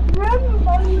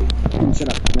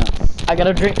 Shut up. No. I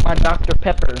gotta drink my Dr.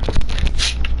 Pepper.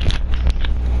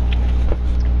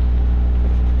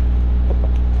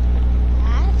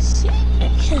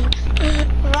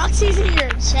 Roxy's in your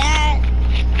chat.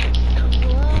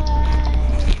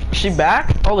 What? She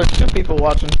back? Oh, there's 2 people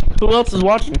watching. Who else is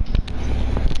watching?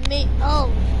 Me. Oh,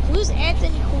 who's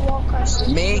Anthony Walker?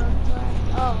 Me.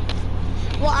 Oh.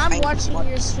 Well, I'm watching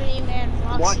your stream and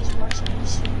Roxy's watching your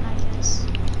stream, I guess.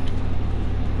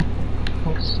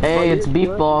 Hey, it's Beef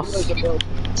Boss.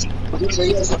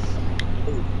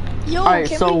 Yo, Alright,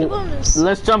 can so we do this?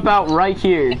 let's jump out right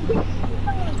here.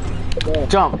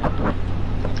 Jump.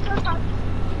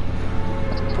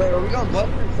 Wait, are we going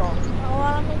Pleasant or Salty? Oh,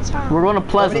 I'm in town. We're going to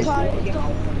Pleasant. Party's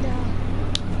going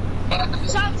down.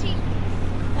 Salty.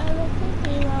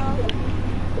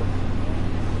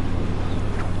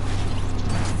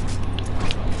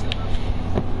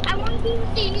 I want to be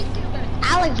with the YouTuber.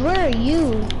 Alex, where are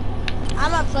you?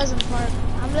 I'm at Pleasant Park.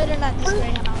 I'm literally at this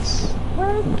gray house.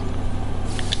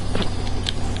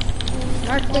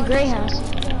 Not the gray house.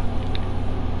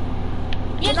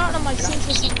 You're not on my team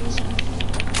for some reason.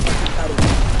 I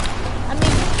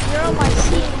mean, you're on my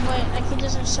team, but like it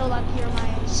doesn't show like you're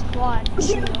my squad.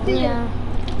 Yeah.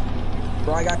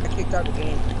 Bro, I got kicked out of the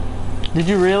game. Did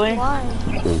you really? Why?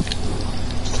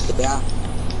 Yeah.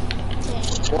 Okay.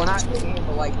 Well, not the game,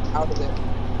 but like out of the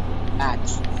match.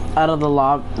 Out of the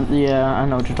lob. Yeah, I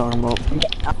know what you're talking about.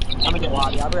 I'm in the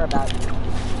lobby. I'll be right back.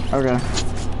 Okay.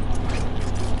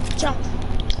 Jump.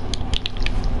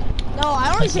 No,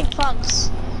 I only take punks.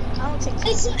 I don't take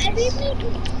punks. So everybody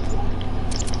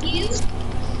you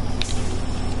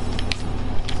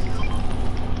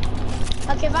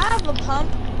Like if I have a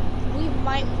pump, we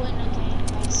might win a game.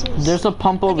 Like, seriously. There's a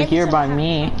pump over here by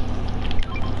me.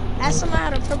 Last time I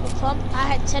had a purple pump, I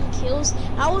had 10 kills.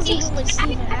 I was even with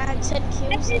Steven. I had 10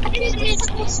 kills.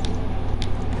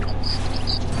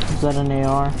 Is that an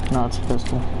AR? No, it's a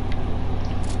pistol.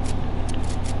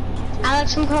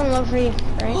 Alex, I'm coming over for you,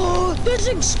 right? Oh, there's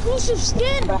an exclusive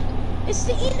skin. It's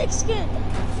the Enix skin.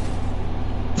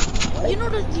 You know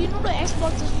the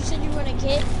Xbox that you said you were gonna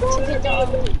get to get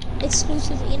the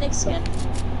exclusive Enix skin?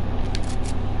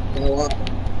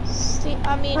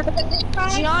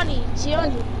 Gianni.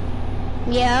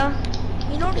 Yeah.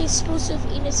 You know the exclusive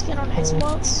Enix skin on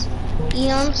Xbox?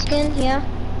 Eon skin, yeah.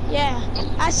 Yeah.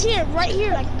 I see it right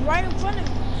here, like right in front of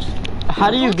me.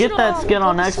 How do you get that skin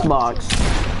on Xbox?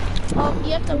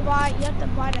 You have to buy the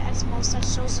Xbox that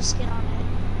shows the skin on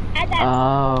it.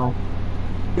 Oh.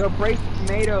 Yo, Brace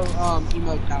Tomato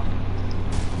emote out.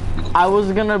 I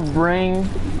was gonna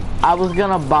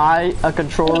buy a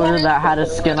controller that had a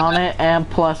skin on it and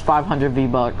plus 500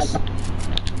 V-Bucks.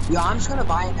 Yo, I'm just gonna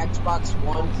buy an Xbox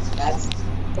One. That's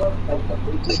the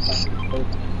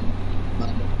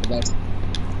best.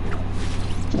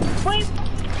 wait.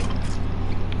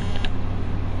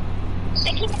 I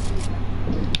can't.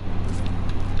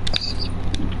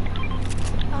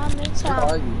 I'm in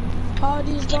town.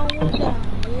 Party's going down.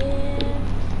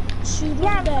 Yeah. Shoot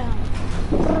them down.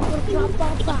 Yeah.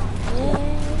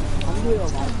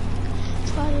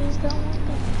 Party's going down.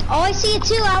 Oh, I see it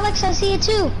too, Alex. I see it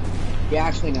too. Yeah,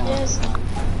 actually no. Yes.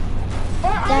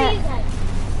 Where are you guys?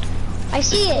 I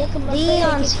see it. Look at my The Eon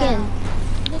bank skin. account.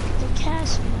 Look at the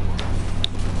cash.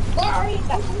 Where are you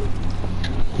guys?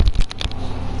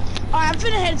 Alright, I'm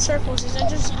finna head circles because I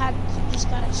just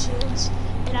got shields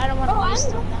and I don't want to waste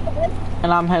them.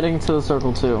 And I'm heading to the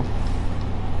circle too.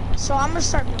 So I'm gonna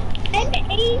start doing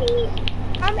it.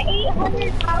 I'm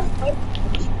 800,000.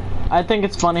 I think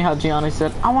it's funny how Gianni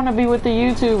said, I want to be with the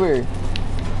YouTuber.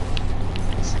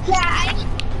 Yeah,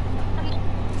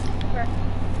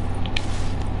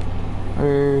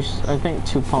 There's, I think,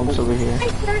 2 pumps over here.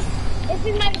 This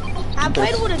is my. I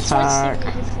played with a twin Tack.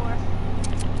 stinger before.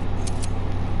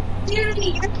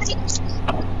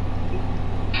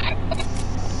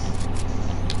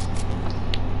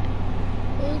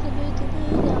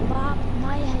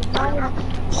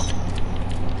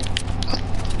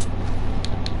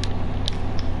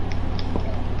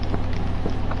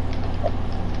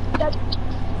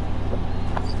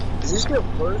 Is this your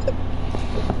first?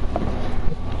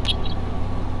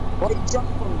 Why did you jump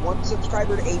from 1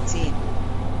 subscriber to 18?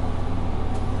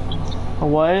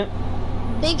 What?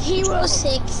 Big Hero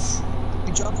 6.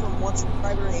 You jumped from 1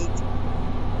 subscriber to 18.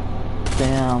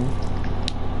 Damn.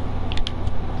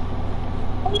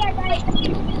 Oh yeah, guys.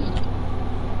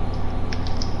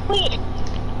 Wait,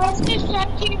 what's this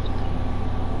structure?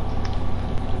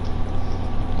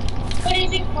 What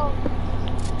is it called?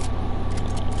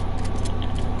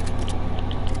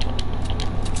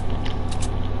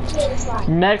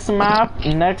 Next map,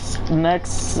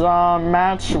 next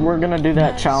match, we're gonna do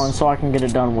that challenge so I can get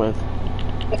it done with.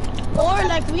 Or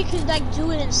like we could like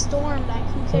do it in storm, like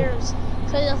who cares?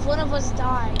 Because if one of us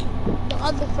die, the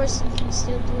other person can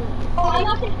still do it.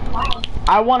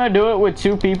 I want to do it with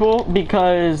 2 people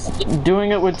because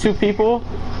doing it with 2 people,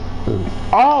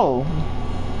 oh,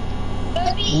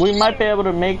 we might be able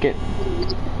to make it.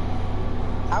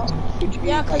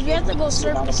 Yeah, because we have to go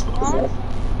surf the spawn, and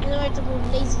then we have to go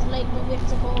lazy lake, but we have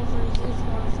to go over a huge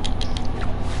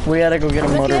waterfall. We gotta go get a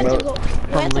motorboat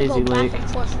from Lazy Lake. Back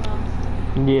and forth now.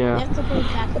 Yeah. We have to go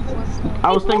back and forth now.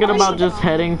 I was thinking about just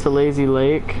heading to Lazy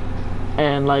Lake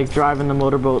and like driving the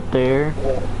motorboat there.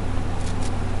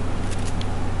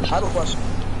 I have a question.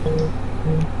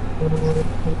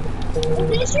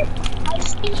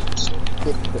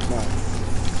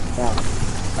 No.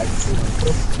 I can see them.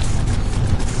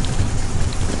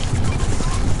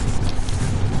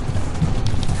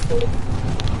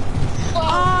 Oh,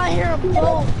 I hear a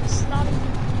boat. It's not even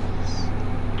close.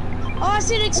 Oh, I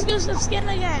see the exclusive skin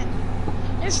again.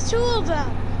 There's 2 of them.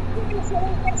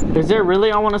 Is there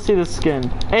really? I want to see the skin.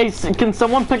 Hey, can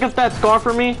someone pick up that scar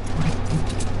for me?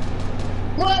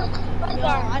 Yo,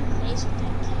 I'm amazed with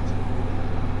that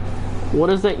kid. What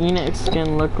does the Enix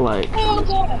skin look like?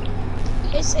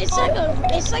 It's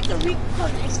like the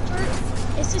recon expert.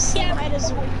 It's the same height as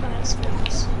the recon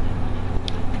experts.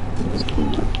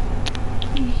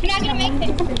 You're not gonna make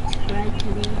it.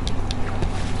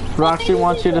 Roxy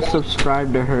wants you to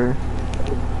subscribe to her.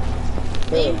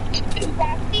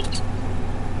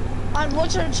 On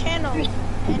what's her channel? Anyway,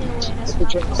 that's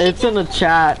what I'm saying. It's in the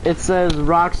chat. It says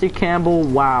Roxy Campbell.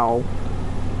 Wow.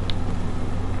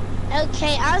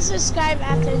 Okay, I'll subscribe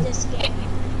after this game.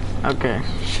 Okay,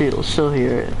 she'll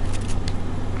hear it.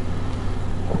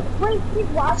 Wait, keep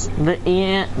watching.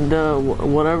 The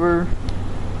whatever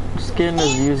skin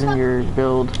is using your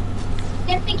build.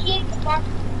 Yes, the kid is not.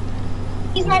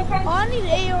 He's my friend. Oh, I need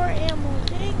AR ammo.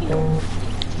 Dang it.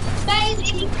 Guys,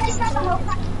 if you guys have a whole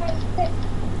pack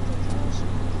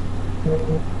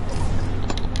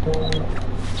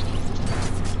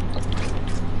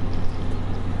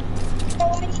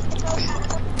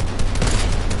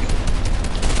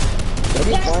What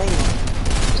are you playing?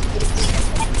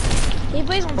 He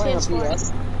plays on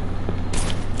PS4.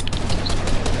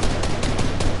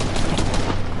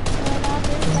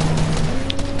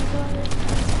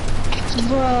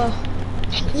 Bruh.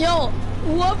 Yo,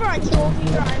 whoever I kill over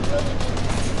here, I'm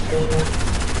really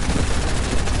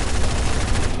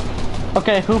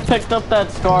Okay, who picked up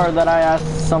that scar that I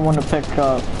asked someone to pick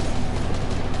up?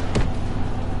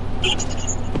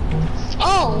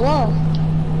 Oh, whoa.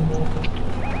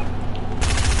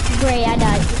 Great, I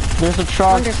died. There's a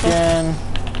truck Wonderful. skin.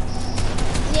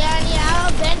 Yeah,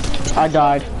 I'll bench you. I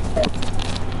died.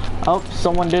 Oh,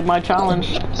 someone did my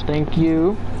challenge. Thank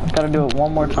you. Gotta do it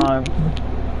one more time.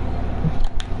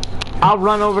 I'll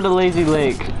run over to Lazy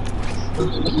Lake.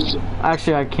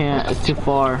 Actually, I can't. It's too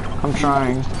far. I'm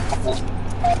trying.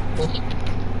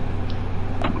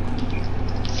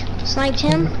 Sniped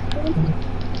him.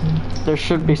 There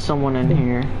should be someone in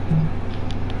here.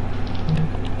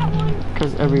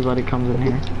 Because everybody comes in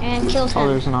here. And kills Oh, him.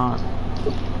 there's not.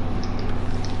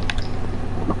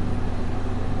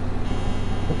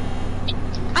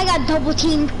 I got double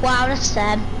teamed. Wow, that's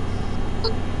sad.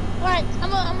 Alright, I'm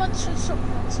gonna check some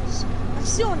boxes. I'm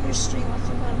still on your stream, I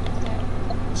forgot about that.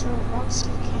 So, Roxy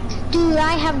can. Dude,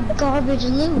 I have garbage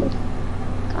loot.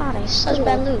 God, I have such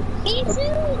bad loot. Me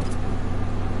too.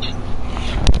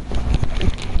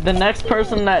 The next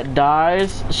person that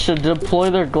dies should deploy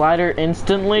their glider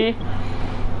instantly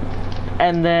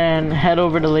and then head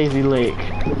over to Lazy Lake.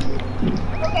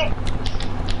 Okay.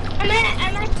 I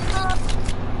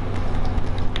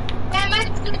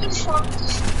might do the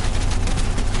shots.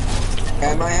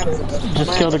 I might have to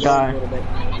Just kill the guy.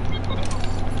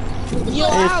 Yo,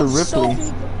 Hey, I it's the have Ripley.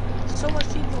 so much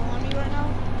people on me right now.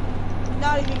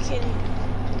 Not even kidding.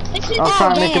 I'll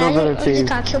try to make it dang, over there I just too.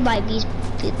 got killed by these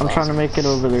people. I'm trying to make it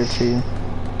over there too.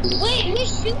 Wait, who's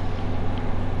shooting?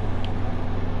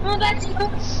 Oh, that's you.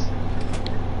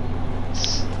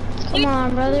 Come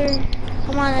on, brother.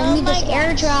 Come on, I Oh need this my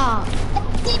gosh. airdrop.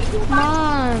 Come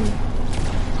on.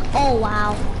 Oh,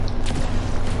 wow.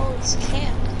 Oh, it's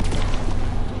camp.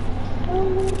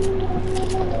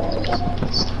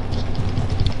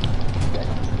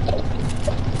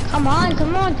 Come on,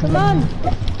 come on, come on.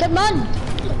 Come on.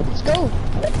 Let's go.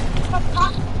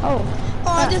 Oh.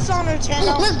 Oh, I just on her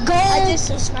channel. Let's go. I just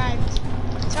subscribed.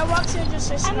 So Roxy just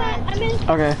subscribed. I'm in.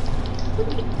 Okay.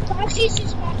 Roxy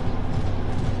subscribed.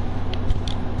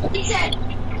 What he said?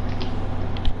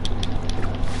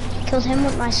 Killed him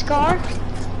with my scar.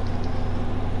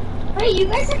 Wait, you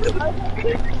guys have to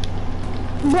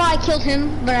go. Bro, I killed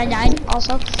him, but I died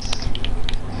also.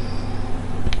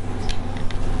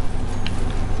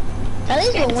 At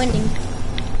least we're winning.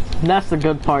 That's the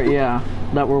good part, yeah.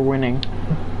 That we're winning.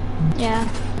 Yeah.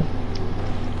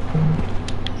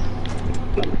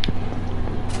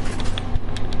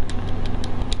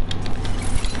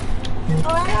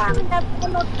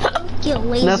 Get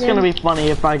laser. That's gonna be funny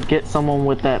if I get someone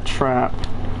with that trap.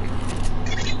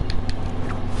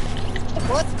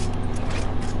 What?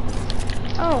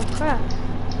 Oh crap.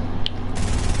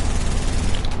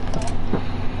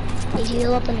 Did you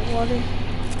heal up in the water?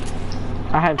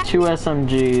 I have 2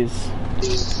 SMGs.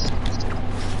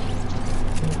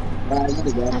 Alright, you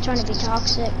gotta go. Not trying to be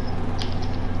toxic.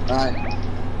 Alright.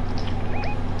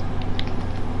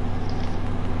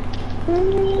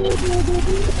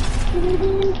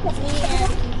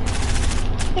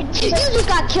 You just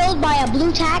got killed by a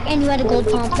blue tack and you had a gold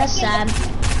pump. That's sad.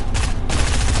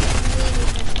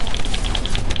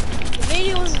 The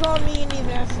video was about me and Eve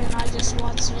and I just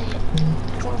watched it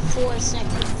for 4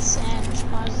 seconds and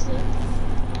paused it.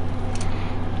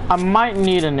 I might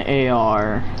need an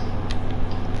AR.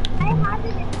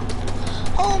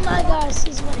 Oh my gosh,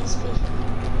 he's 1 HP.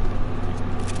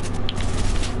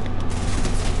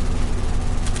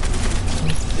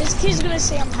 This kid's gonna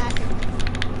say I'm hacking.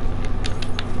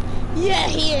 Yeah,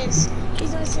 he is.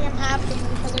 He's gonna say I'm hacking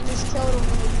because I just killed him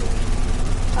when he did.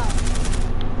 Oh.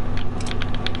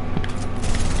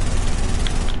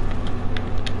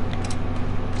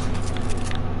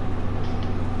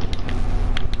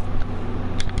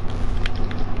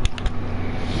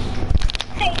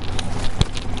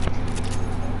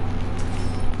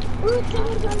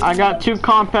 I got 2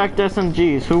 compact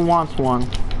SMGs. Who wants one?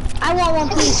 I want one,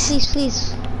 please, please,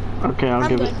 please. Okay, I'll I'm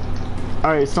give good. it.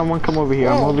 Alright, someone come over here.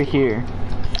 I'm Oh. over here.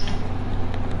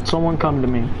 Someone come to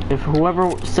me. If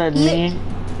whoever said me,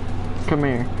 come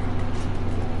here.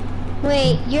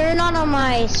 Wait, you're not on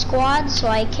my squad, so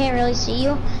I can't really see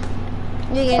you.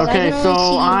 Because I Okay, can only so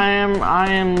see you. I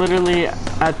am literally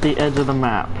at the edge of the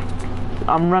map.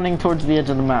 I'm running towards the edge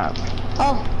of the map.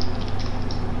 Oh,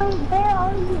 Where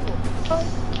are you?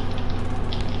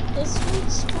 This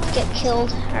week's get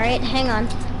killed. Alright, hang on.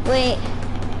 Wait,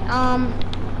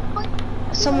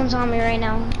 someone's on me right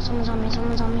now. Someone's on me,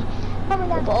 someone's on me.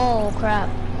 Oh, crap.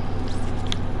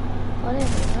 What is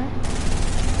it, right?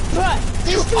 Bruh,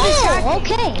 this dude is Oh,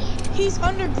 hacking. okay. He's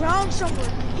underground somewhere.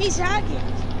 He's hacking.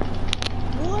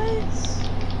 What?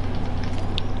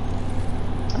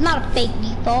 I'm not a fake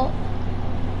default.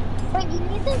 Wait, you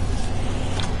need this?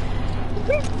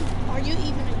 Are you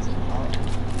even a default?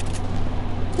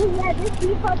 Yeah, this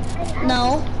default.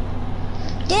 No.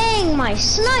 Dang, my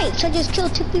snipes! I just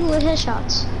killed 2 people with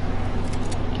headshots.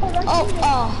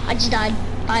 Oh, I just died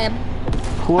by a...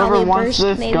 Whoever Probably wants burst,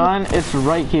 this maybe. gun, it's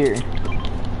right here.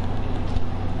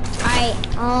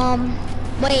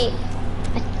 Wait.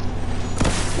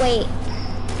 Wait.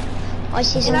 Oh, I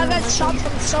see And I someone. got shot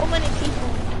from so many people.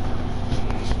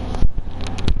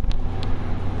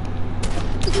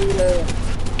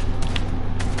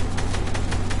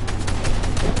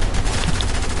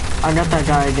 I got that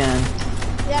guy again.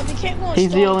 Yeah, we can't go and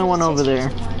He's the storm only one because over it there.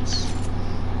 takes too much.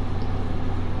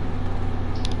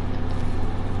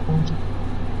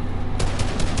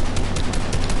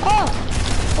 Oh!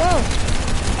 Whoa!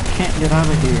 Can't get out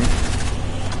of here.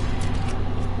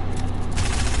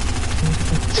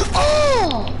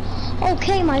 Oh!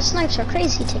 Okay, my snipes are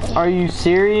crazy today. Are you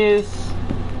serious?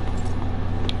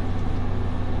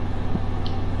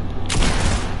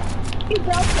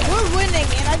 We're winning,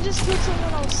 and I just killed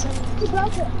someone else.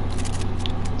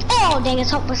 Oh, dang it,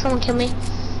 someone killed me.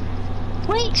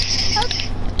 Wait.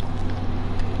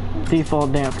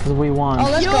 Default dance, because we won. Oh,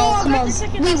 let's Yo, go. I Come got on. the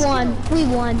second We last won. kill. We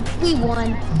won. We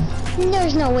won.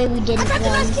 There's no way we didn't I got the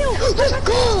win. last kill. Let's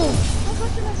go! I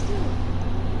got the last kill.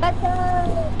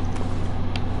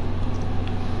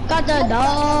 Got the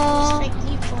dog. Fake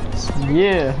defaults.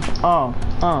 Yeah.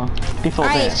 Default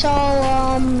Alright, dance.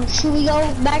 so, should we go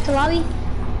back to lobby?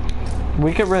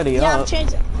 We get ready Yeah, I'm up.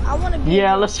 changing. I want to be.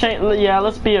 Yeah, let's change. Yeah,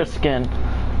 let's be a skin.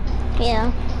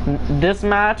 Yeah. This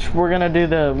match, we're gonna do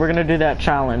that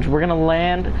challenge. We're gonna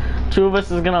land. 2 of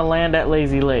us is gonna land at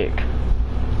Lazy Lake.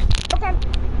 Okay.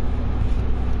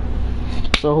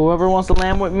 So whoever wants to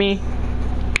land with me,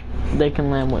 they can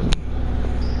land with me.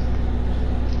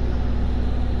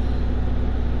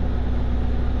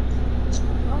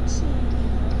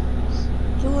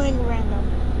 spamming random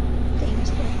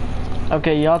things.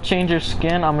 Okay, y'all change your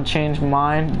skin. I'm gonna change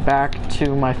mine back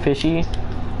to my fishy.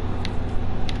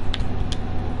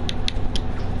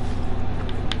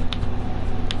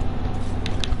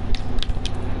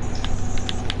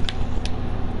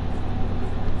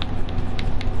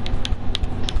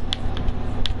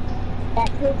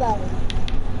 Back to going.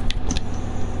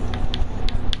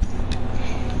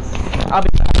 I'll be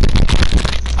back.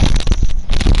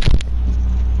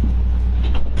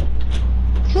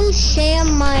 Who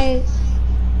Sam my...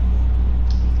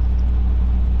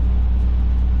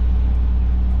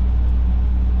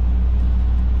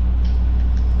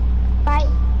 Bye.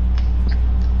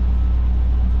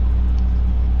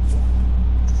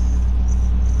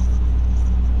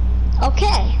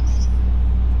 Okay.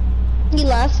 He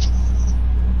left.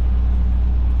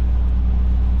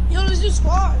 Yo, let's do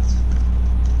squads.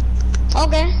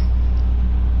 Okay.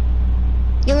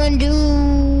 You wanna do...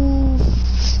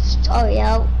 Oh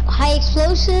yeah, high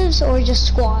explosives or just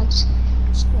squads?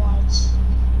 Squads.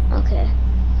 Okay.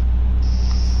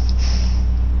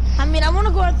 I mean, I want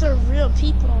to go after real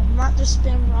people, not just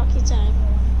spam rockets at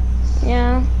everyone.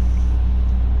 Yeah.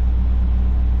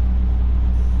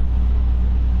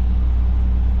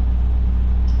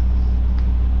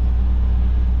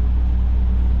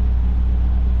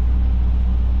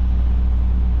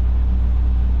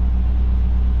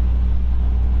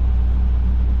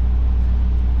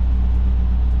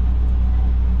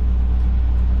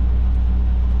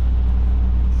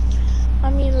 I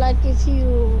mean, like, if you,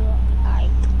 like,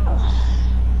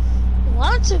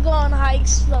 want to go on high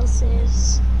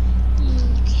explosives, you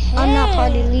can. I'm not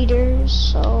party leader,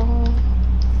 so...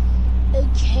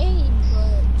 Okay,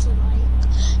 but,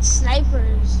 like,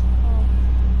 snipers,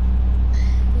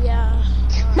 yeah.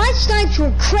 My snipes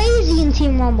were crazy in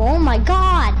Team Rumble, oh my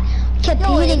god. Kept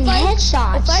hitting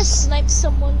headshots. If I snipe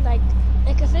someone, like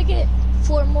if I get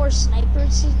 4 more sniper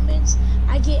achievements,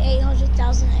 I get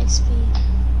 800,000 XP.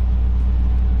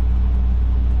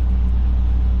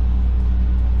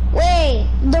 Wait,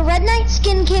 the Red Knight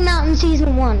skin came out in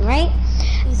Season 1, right?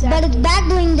 Exactly. But its back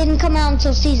bling didn't come out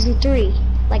until Season 3.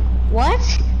 Like, what?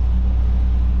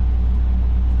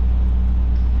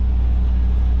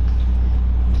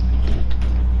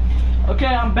 Okay,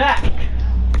 I'm back.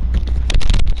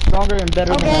 Stronger and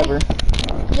better than ever.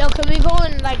 Yo, can we go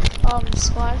in, like,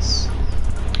 squads?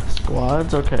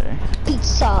 Squads, okay.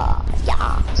 Pizza,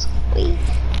 yeah, sweet.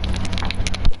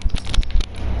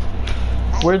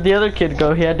 Where'd the other kid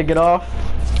go? He had to get off.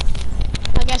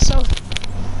 I guess so.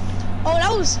 Oh,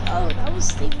 that was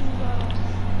Steven.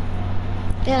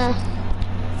 Yeah.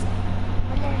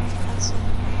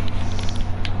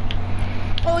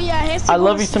 Oh yeah, he has to I go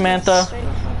love to you, Samantha. straight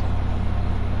up.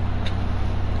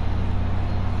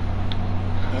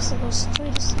 He has to go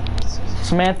straight to sleep.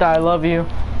 Samantha, I love you.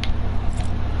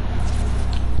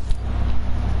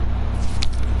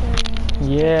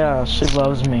 Yeah, she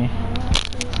loves me.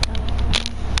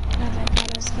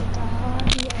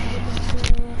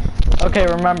 Okay,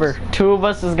 remember, 2 of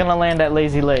us is gonna land at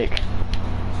Lazy Lake.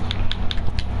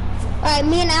 Alright,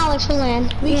 me and Alex will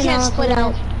land. We can't split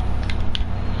out.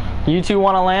 You 2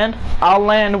 wanna land? I'll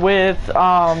land with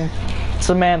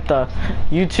Samantha.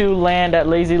 You 2 land at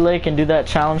Lazy Lake and do that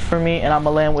challenge for me, and I'm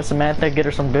gonna land with Samantha, get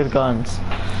her some good guns.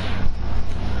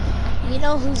 You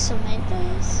know who Samantha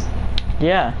is?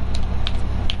 Yeah.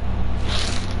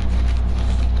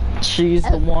 She's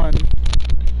the one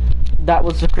that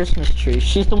was the Christmas tree.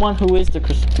 She's the one who is the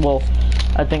well,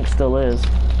 I think still is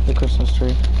the Christmas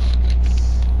tree.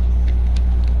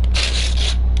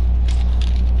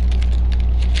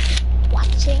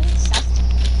 Watching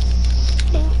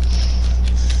something.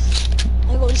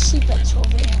 I go to sleep at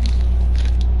 12 a.m.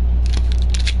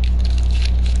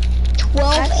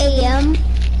 12 a.m.?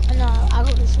 No, I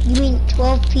go to sleep. You mean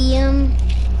 12 p.m.?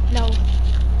 No.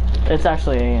 It's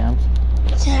actually AM.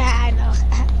 I know.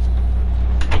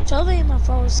 12 a.m. I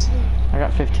fall asleep. I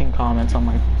got 15 comments on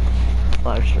my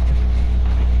live stream.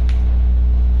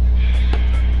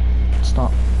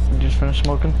 Stop. You just finished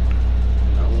smoking?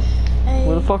 Hey.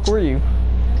 Where the fuck were you?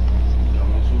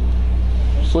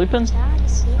 Sleeping?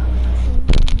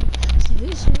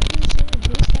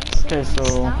 Okay,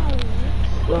 so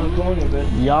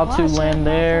y'all 2 land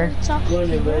there.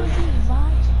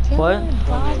 What?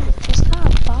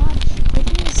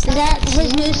 Is that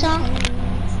his new song?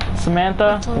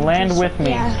 Samantha, land with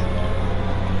me.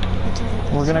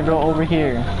 We're gonna go over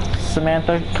here.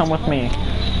 Samantha, come with me.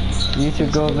 You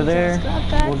 2 go over there.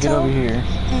 We'll get over here.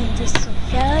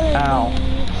 Ow.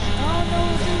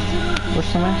 Where's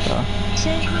Samantha?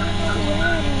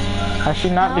 Has she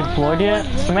not deployed yet?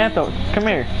 Samantha, come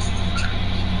here.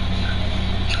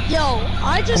 Yo,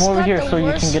 I just Come over got here the so you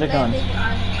worst can get a gun. landing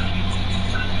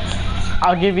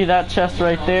I'll give you that chest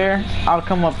right there. I'll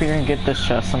come up here and get this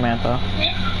chest, Samantha.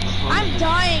 I'm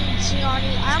dying,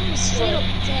 Gianni. I'm straight up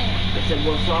dead. I said,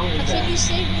 what's wrong with Can you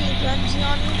save me again,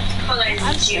 Gianni?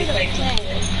 I'm straight up dead.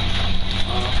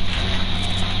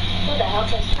 Who the hell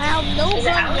says? I have no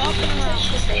gun walking around.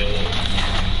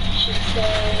 She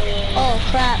said. Oh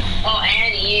crap. Oh,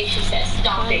 Annie, she said,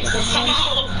 stop it.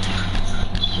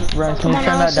 Ryan, can you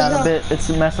turn that down a bit? It's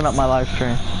messing up my live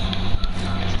stream.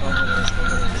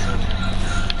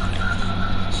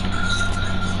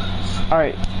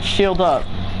 Alright, shield up.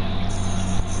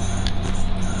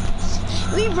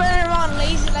 We run around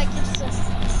lazy like it's a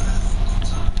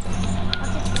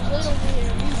little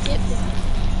weird. We dip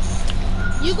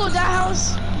it. You go that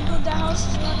house? You go that house,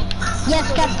 Gianni? Yes,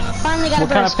 finally got a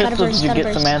What kind of burst. pistol did you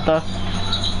get, Samantha?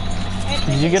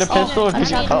 Did you get a pistol or did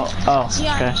you? Oh,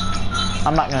 okay.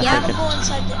 I'm not gonna Yeah. take it.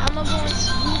 I'm gonna go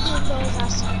inside. You go those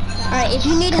outside. Alright, if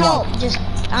you need Come help, on. just,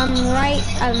 I'm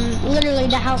literally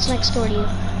the house next door to you.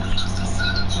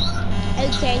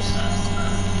 Okay.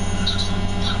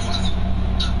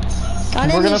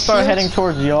 We're gonna start heading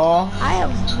towards y'all. I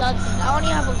have nothing. I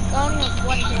only have one gun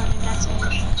and that's it.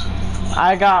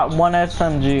 I got one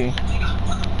SMG.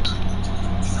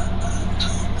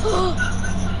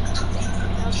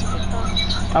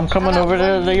 I'm coming over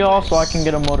there to y'all so I can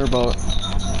get a motorboat.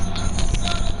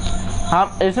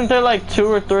 Isn't there like 2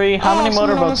 or 3? How many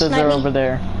motorboats is there over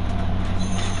there?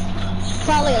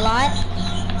 Probably a lot.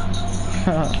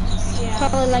 Yeah.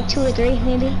 Probably like 2 or 3,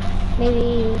 maybe.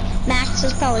 Maybe max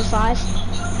is probably 5.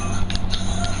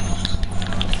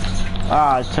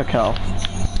 Ah, I took health.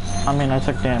 I mean, I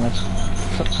took damage.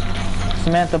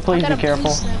 Samantha, please be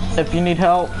careful. If you need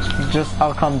help,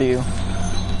 I'll come to you.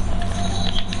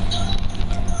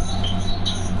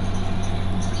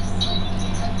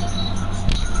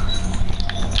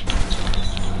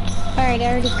 Alright, I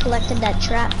already collected that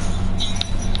trap.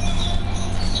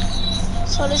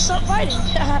 So let's stop fighting.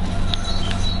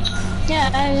 Yeah,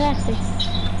 exactly.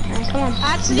 Alright, come on.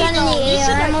 Actually, Gun in no, the we should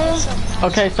air, have ammo. did something.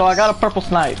 Okay, so I got a purple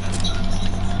snipe.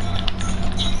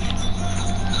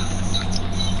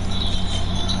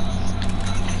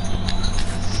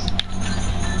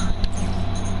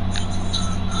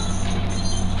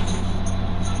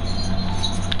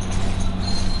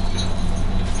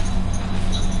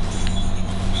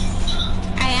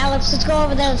 Alright, Alex, let's go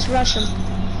over there. Let's rush him.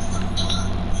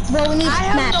 Well, we need I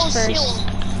have maps no first. shield.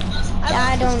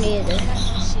 I don't either.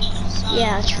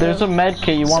 Yeah, true. There's a med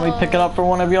kit. You want me to pick it up for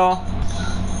one of y'all?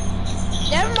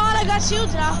 Never mind, I got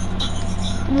shields now.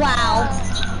 Wow.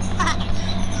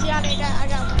 Yeah, I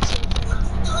got one shield.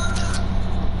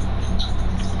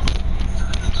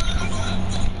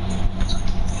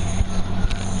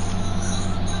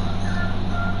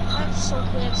 I'm so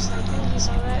glad sniping. He's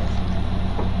alright.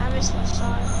 I missed my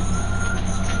shot.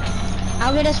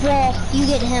 I'll get us wall. You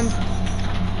get him.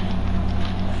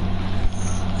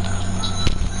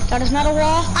 Got his metal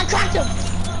wall. I cracked him.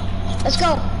 Let's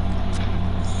go.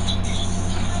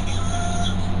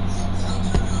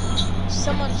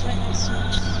 Someone's right next to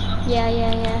us. Yeah.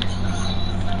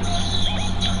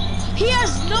 He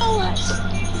has no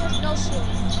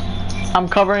shield. I'm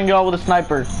covering y'all with a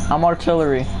sniper. I'm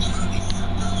artillery.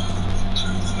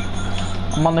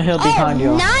 I'm on the hill behind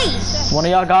y'all. Nice. One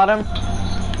of y'all got him?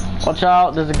 Watch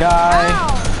out, there's a guy.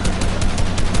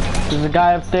 Ow. There's a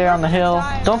guy up there on the hill.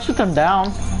 Don't shoot them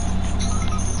down.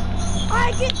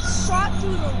 I get shot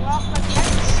through the rock like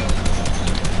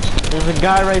that. There's a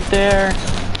guy right there.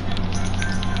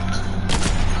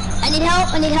 I need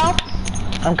help.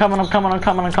 I'm coming.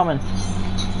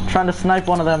 Trying to snipe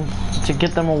one of them to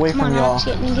get them away Come from on, y'all. Alex,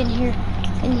 get in here.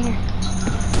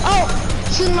 Oh,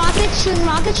 shooting rockets.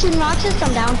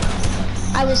 I'm down.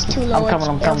 I was too low.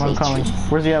 I'm coming.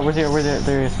 Where's he at? There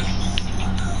he is.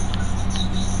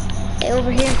 Hey,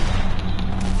 over here.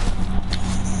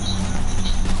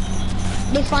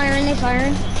 They firing.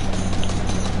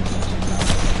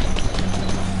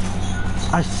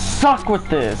 I suck with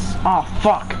this. Oh,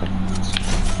 fuck.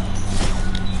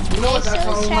 You know what that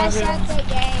song reminds me of?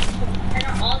 And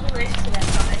all the lyrics to that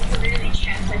song, you can literally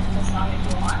translate the song if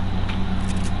you want.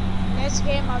 Next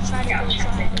game, I'll try to Yeah, go I'll try.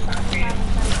 translate the song for you.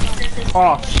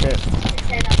 Oh, shit.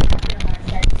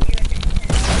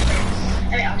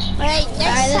 Alright,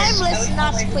 next time let's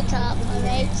not split up,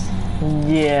 alright?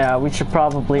 Yeah, we should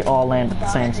probably all land at the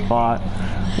same spot.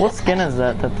 What skin is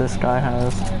that this guy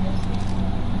has?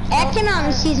 That came out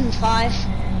in season 5.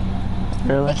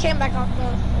 Really? It came back off the...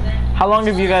 How long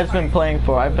have you guys been playing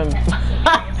for? I've been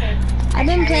I've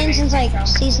been playing since like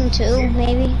season 2,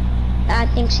 maybe. I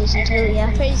think season 2,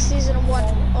 yeah. Played season 1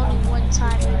 only one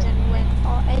time and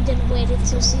then waited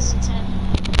till season 10.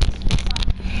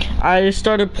 I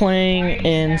started playing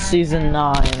in season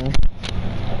 9. I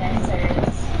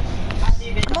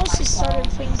mostly started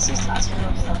playing season 10,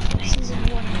 season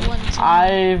 1 time.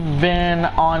 I've been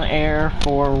on air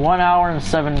for 1 hour and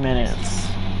 7 minutes.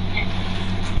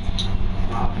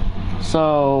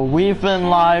 So we've been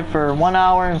live for 1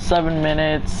 hour and 7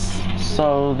 minutes.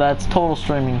 So that's total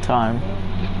streaming time.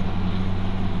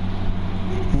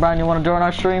 Brian, you want to join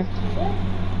our stream?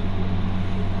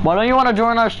 Why don't you want to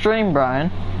join our stream,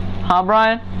 Brian? Huh,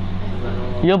 Brian?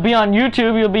 You'll be on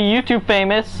YouTube. You'll be YouTube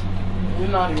famous. You're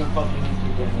not even fucking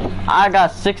YouTube famous. I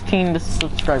got 16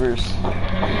 subscribers.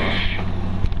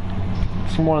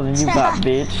 It's more than you got,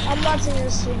 bitch. I'm watching your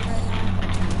stream right now.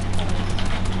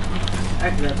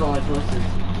 Actually, that's all I posted.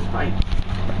 Fight.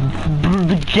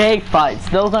 The gay fights.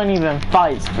 Those aren't even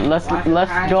fights. Let's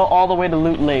go all the way to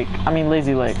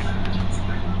Lazy Lake.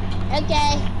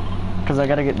 Okay. Cause I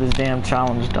gotta get this damn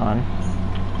challenge done.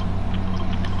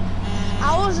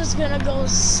 I was just gonna go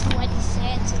sweaty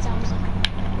sand since I was like,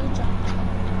 who jumped?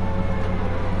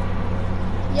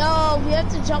 Yo, we have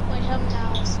to jump with him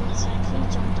now since like he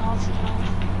jumped off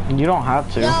now. You don't have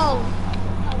to. Yo.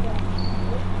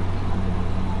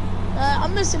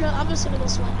 I'm just gonna go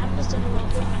sweat. I'm just gonna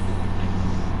go.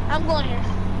 I'm going here.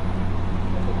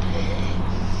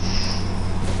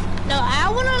 No, I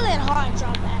wanna land hard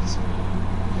drop actually.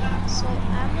 So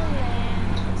I'm gonna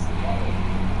land.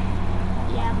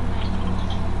 Yeah, I'm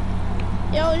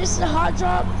landing. Yo, this is a hard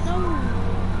drop. No.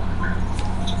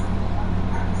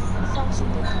 I found some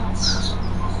big pots.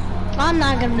 I'm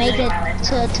not gonna make it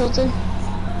to Tilted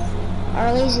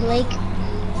or Lazy Lake.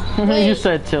 You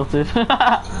said Tilted.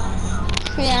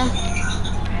 Yeah.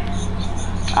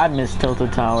 I miss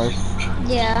Tilted Towers.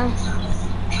 Yeah.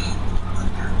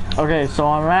 Okay, so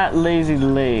I'm at Lazy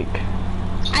Lake.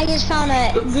 I just found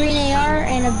a green AR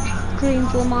and a green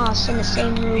FAMAS in the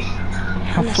same roof.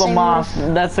 FAMAS,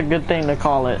 that's a good thing to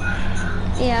call it.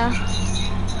 Yeah.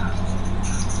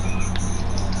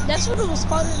 That's what it was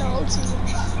called in the old season.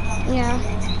 Yeah.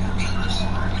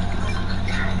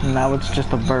 Now it's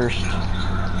just a burst.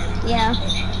 Yeah.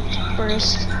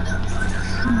 Burst.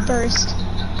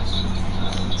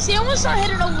 See, I'm gonna start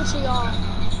heading over to y'all.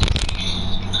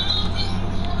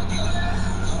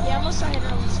 Yeah, I'm gonna start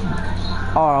heading over to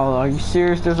y'all. Oh, are you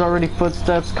serious? There's already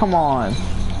footsteps? Come on.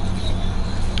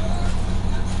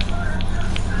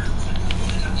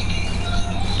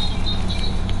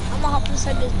 I'm gonna hop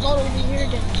inside this boat over here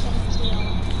then come to y'all.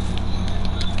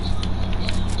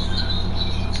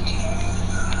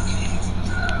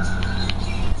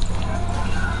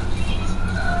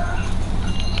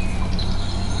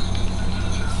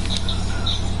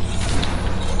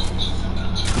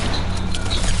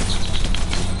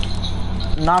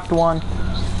 Knocked one.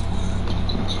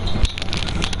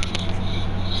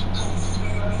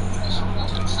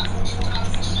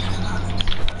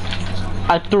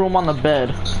 I threw him on the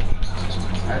bed.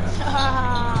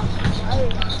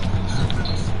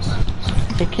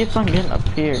 It keeps on getting up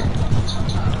here.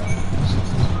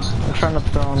 I'm trying to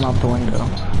throw him out the window.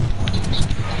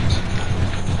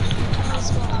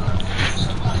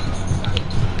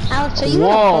 Alex, are you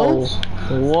Whoa!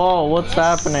 Whoa, what's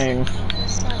happening?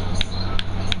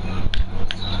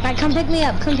 Alright, come pick me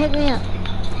up. Come pick me up.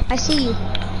 I see you.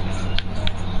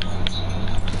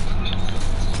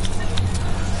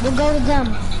 We'll go to them.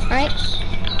 Alright?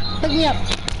 Pick me up.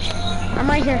 I'm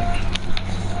right here.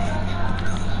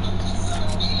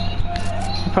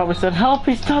 He probably said, help,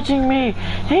 he's touching me!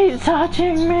 He's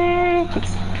touching me!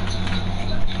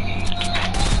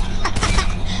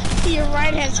 Your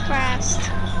right has crashed.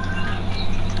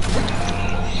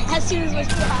 As soon as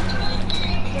what's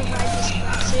happening, your right just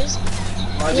crashes.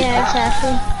 Yeah,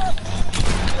 exactly.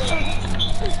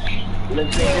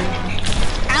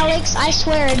 Alex, I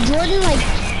swear, if Jordan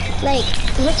like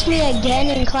hits me again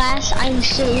in class, I'm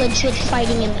still legit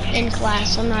fighting him in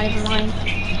class. I'm not even lying.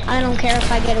 I don't care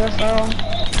if I get a referral.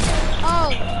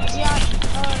 Oh, yeah.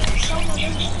 Someone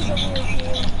is over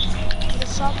here for the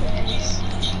shopping place.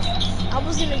 I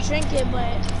was gonna drink it, but I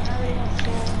already have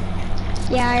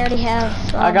full. Yeah, I already have.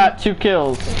 I got 2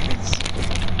 kills.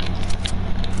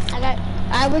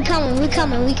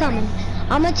 We coming.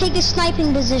 I'm gonna take a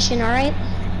sniping position, alright?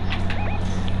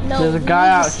 No, There's a guy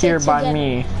out here by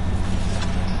me.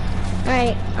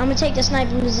 Alright, I'm gonna take the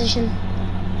sniping position.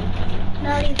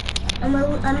 Melly, I'm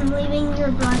leaving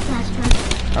your broadcast room.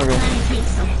 Okay. I'm gonna take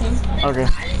something. Okay.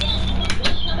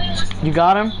 You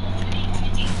got him?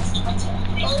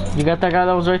 You got that guy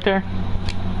that was right there?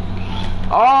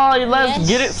 Oh, let's Yes.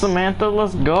 get it, Samantha.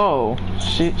 Let's go.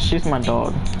 She's my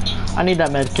dog. I need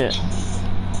that med kit.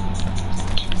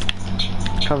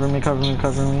 Cover me, cover me,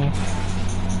 cover me.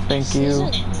 Thank you. Never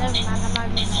mind, I'm not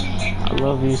gonna. I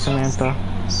love you, Samantha.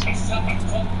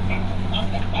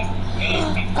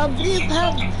 A blue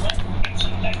pump.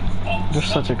 You're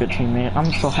such a good teammate.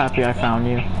 I'm so happy I found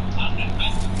you.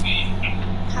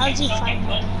 How'd you find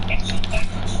me?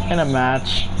 In a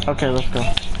match. Okay, let's go.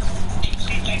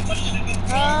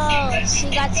 Oh, she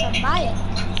got some bite.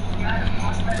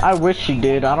 I wish she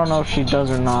did. I don't know if she does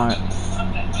or not.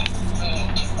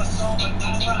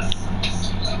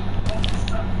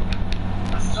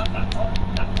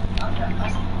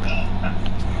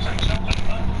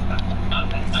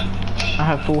 I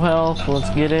have full health. Let's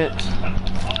get it.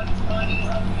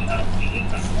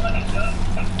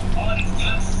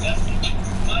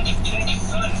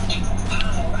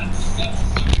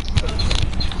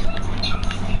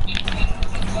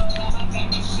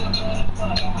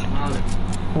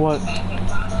 What?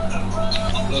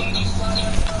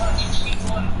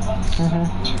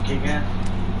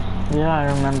 Yeah, I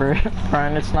remember.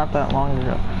 Brian, it's not that long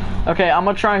ago. Okay, I'm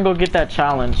gonna try and go get that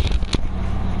challenge.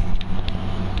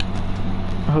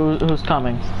 Who's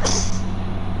coming?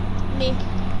 Me.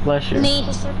 Bless you. Me.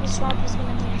 The circle swap is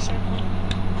gonna be a circle.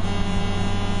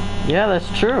 Yeah, that's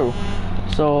true.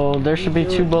 So there should be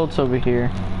 2 boats over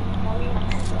here.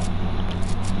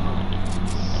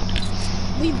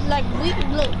 We look.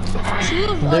 2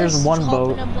 of There's us one hop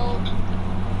boat. in a boat.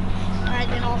 Alright,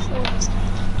 then all 4 of us.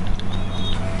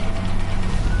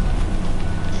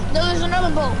 No, there's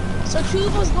another boat. So 2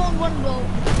 of us go in one boat,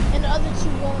 and the other 2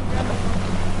 go in the other boat.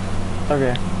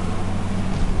 Okay.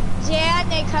 Yeah,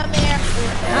 they come here.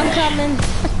 I'm coming.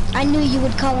 I knew you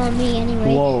would call on me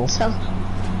anyway. Whoa. So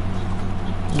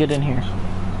Get in here.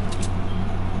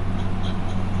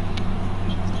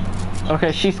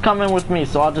 Okay, she's coming with me,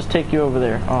 so I'll just take you over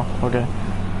there. Oh, okay.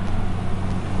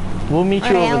 We'll meet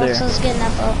you over Alex, there. let's get in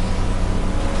that boat.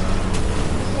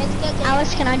 Let's go.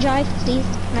 Alex, can I drive, please?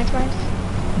 Can I drive?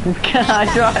 Can I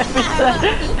drive?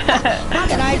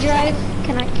 Can I drive?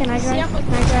 Can I drive? Can I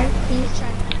drive, please?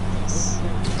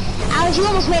 Alex, you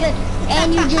almost made it,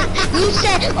 and you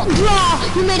said, bro,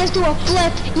 you made us do a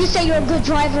flip. You say you're a good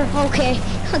driver. Okay.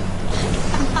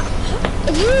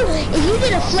 If you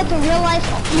did a flip in real life,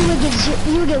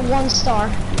 you would get 1 star.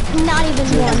 Not even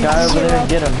There's 1. a guy over 0. there.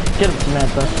 Get him. Get him,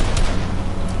 Samantha.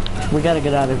 We gotta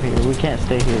get out of here. We can't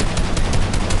stay here.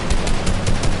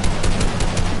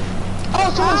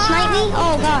 Oh, someone sniped me?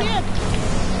 Oh god.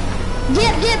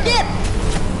 Dip, dip, dip.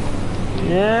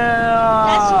 Yeah.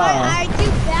 That's why I do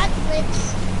backflips.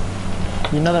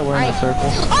 You know that we're in a circle.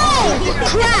 Oh,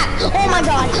 crap! Oh my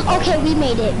god. Okay, we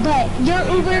made it. But your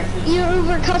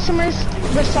Uber customers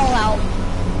would fall out.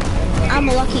 I'm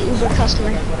a lucky Uber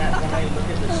customer.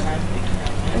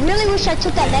 I really wish I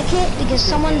took that med kit because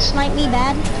someone sniped me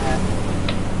bad.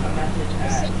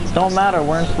 Don't matter.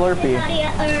 We're in Slurpee.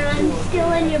 I'm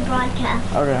still in your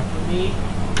broadcast. Okay.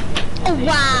 Oh,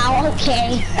 wow,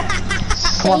 okay.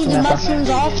 Come on, Save the Samantha. mushrooms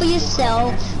all for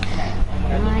yourself.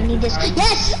 I need this.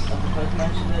 Yes!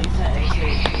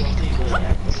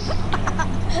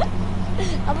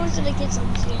 I'm just gonna get some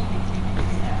shit.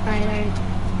 Alright.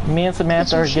 Me and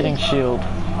Samantha are getting shield.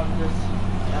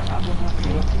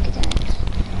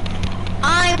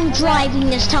 I'm driving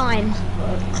this time.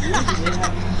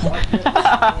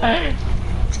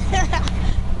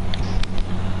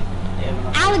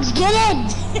 Alex, get in!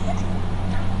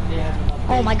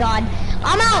 Oh my god.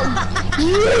 I'm out!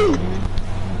 You!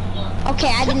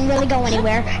 Okay, I didn't really go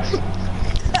anywhere.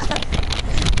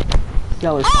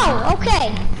 Oh,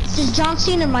 okay. This is John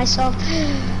Cena and myself. No,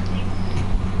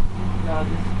 this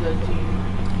is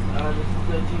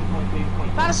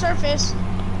 13.3.5. About a surface.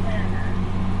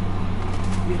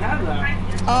 You have that.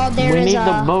 Oh, there We is need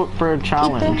the boat for a people.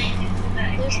 challenge.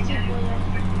 There's people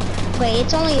there. Wait,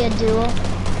 it's only a duo.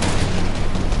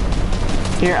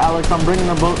 Here, Alex, I'm bringing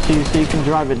the boat to you so you can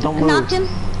drive it. Don't I move. knocked him.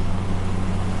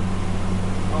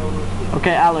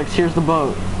 Okay, Alex, here's the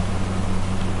boat.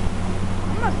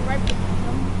 I'm not right behind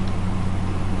them.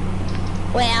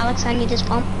 Wait, Alex, I need this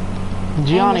pump.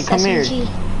 Gianni, come here.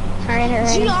 Alright,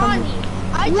 Gianni,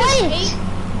 I just Wait. ate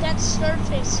that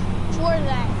surface for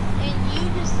that, and you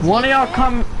just. One of y'all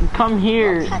come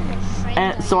here, What kind of friend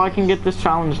and are so I can get this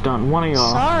challenge done. One of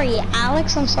y'all. Sorry,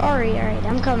 Alex, I'm sorry. Alright,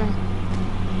 I'm coming.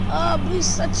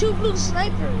 Two blue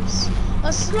snipers,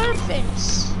 a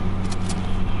slurfish.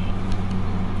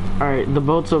 All right, the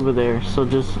boat's over there, so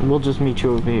we'll just meet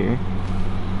you over here.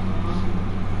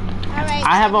 All right.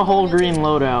 I have a whole green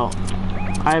loadout.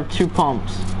 I have 2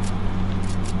 pumps.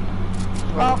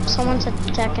 Oh, someone's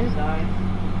attacking.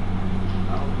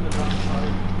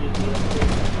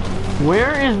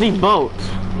 Where is the boat?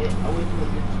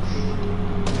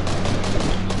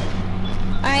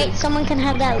 Alright, someone can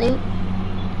have that loot.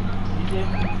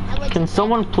 Can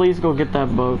someone please go get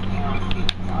that boat?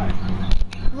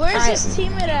 Where's his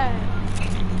teammate at?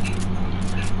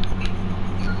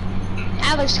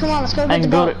 Alex, come on, let's go get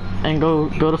the And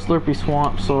boat. go to Slurpy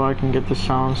Swamp so I can get this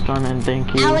challenge done, and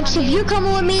thank you. Alex, if you're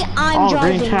coming with me, I'm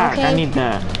driving, green tack, okay? I need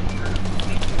that.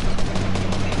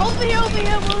 Over here, over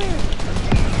here, over here.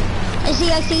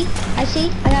 I see.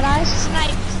 I got eyes.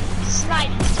 Sniped.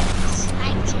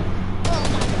 Oh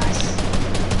my gosh.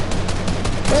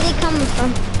 Where are they coming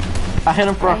from? I hit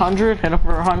him for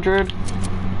 100,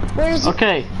 Where is he?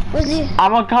 Okay, Where's he?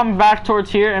 I'm gonna come back towards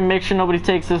here and make sure nobody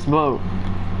takes this boat.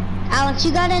 Alex,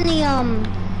 you got any,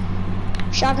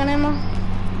 shotgun ammo?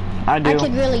 I do. I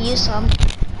could really use some.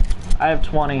 I have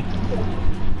 20.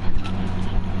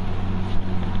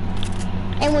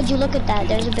 And would you look at that?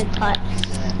 There's a big pot.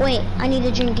 Wait, I need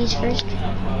to drink these first.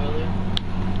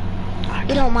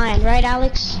 You don't mind, right,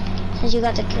 Alex? Since you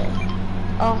got the kill.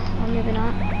 Oh, well, maybe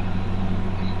not.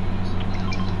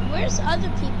 Where's other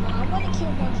people? I want to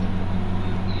kill more people.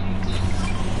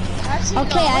 Actually,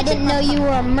 Okay, no, I didn't know you were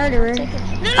a murderer.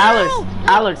 No,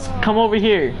 Alex, come over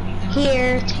here.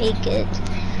 Here, take it.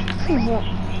 No,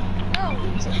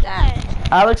 take that.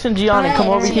 Alex and Gianna, Alright, come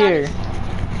over alright. here.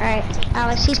 Alright,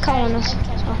 Alex, he's calling us.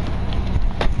 So.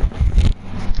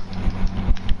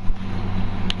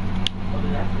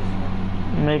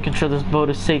 Making sure this boat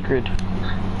is sacred.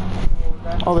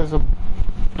 Oh, there's a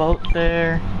boat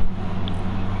there.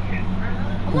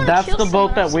 That's the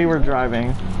boat that we were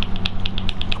driving.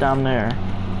 Down there.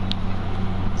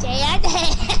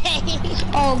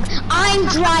 Oh, I'm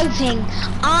driving.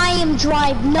 I am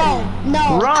driving.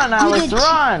 No. Run, Alex,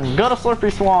 run! Go to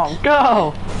Slurpy Swamp,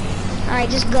 go! Alright,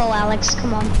 just go, Alex.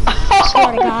 Come on.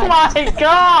 Oh my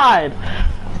god!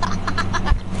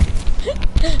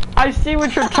 I see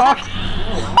what you're talking.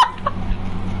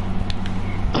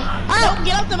 Oh,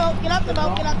 get out the boat, get out the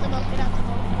boat.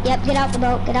 Yep, get out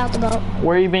the boat.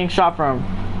 Where are you being shot from?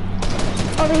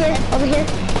 Over here.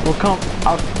 We'll come.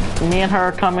 Me and her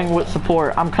are coming with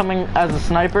support. I'm coming as a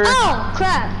sniper. Oh,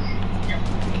 crap.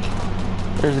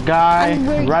 There's a guy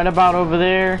right about over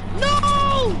there.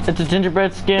 No! It's a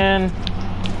gingerbread skin.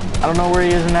 I don't know where he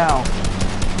is now.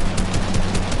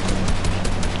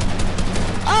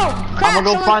 Oh, crap. I'm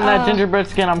gonna go find that gingerbread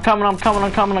skin. I'm coming.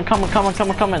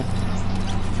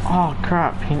 Oh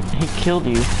crap, he killed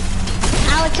you.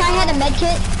 Alex, I had a med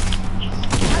kit.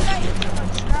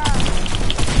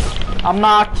 I'm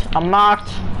knocked.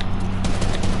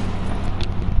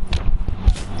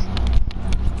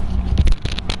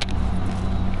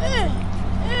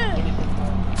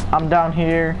 I'm down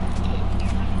here.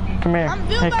 Come here.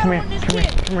 Hey, come here.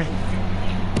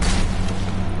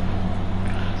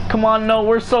 Come on, no,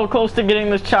 we're so close to getting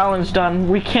this challenge done.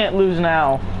 We can't lose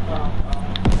now.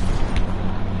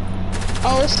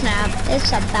 Oh, snap.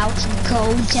 It's about to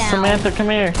go down. Samantha, come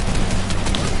here.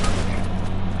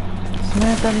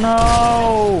 Samantha,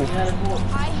 no.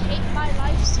 I hate my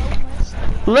life so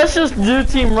much. Let's just do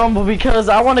Team Rumble because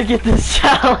I want to get this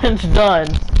challenge done.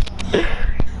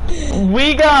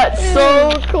 We got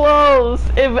so close.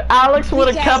 If Alex would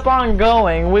have kept on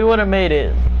going, we would have made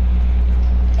it.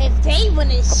 If they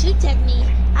wouldn't shoot at me,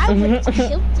 I would have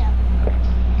killed them.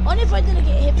 Only if I didn't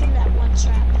get hit from that one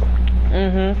trap.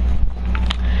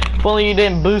 Well, you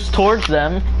didn't boost towards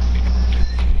them.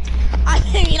 I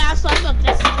mean, I saw the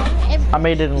best. I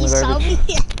made it in the garbage.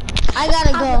 I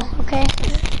gotta go, okay?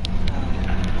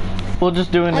 We'll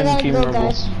just do it in Team Rumble.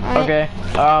 Guys. Right. Okay.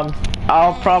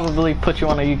 I'll probably put you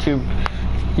on a YouTube.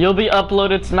 You'll be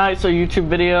uploaded tonight, so YouTube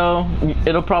video.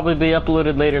 It'll probably be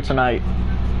uploaded later tonight.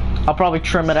 I'll probably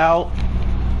trim it out.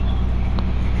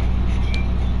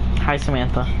 Hi,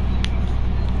 Samantha.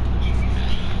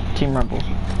 Team Rumble.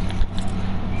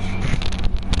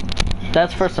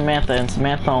 That's for Samantha and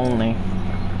Samantha only.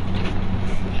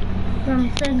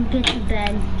 I'm saying get to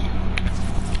bed.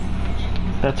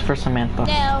 That's for Samantha.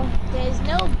 No, there's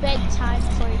no bedtime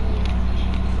for you.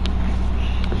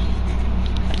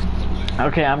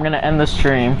 Okay, I'm gonna end the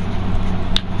stream.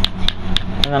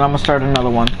 And then I'm gonna start another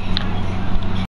one.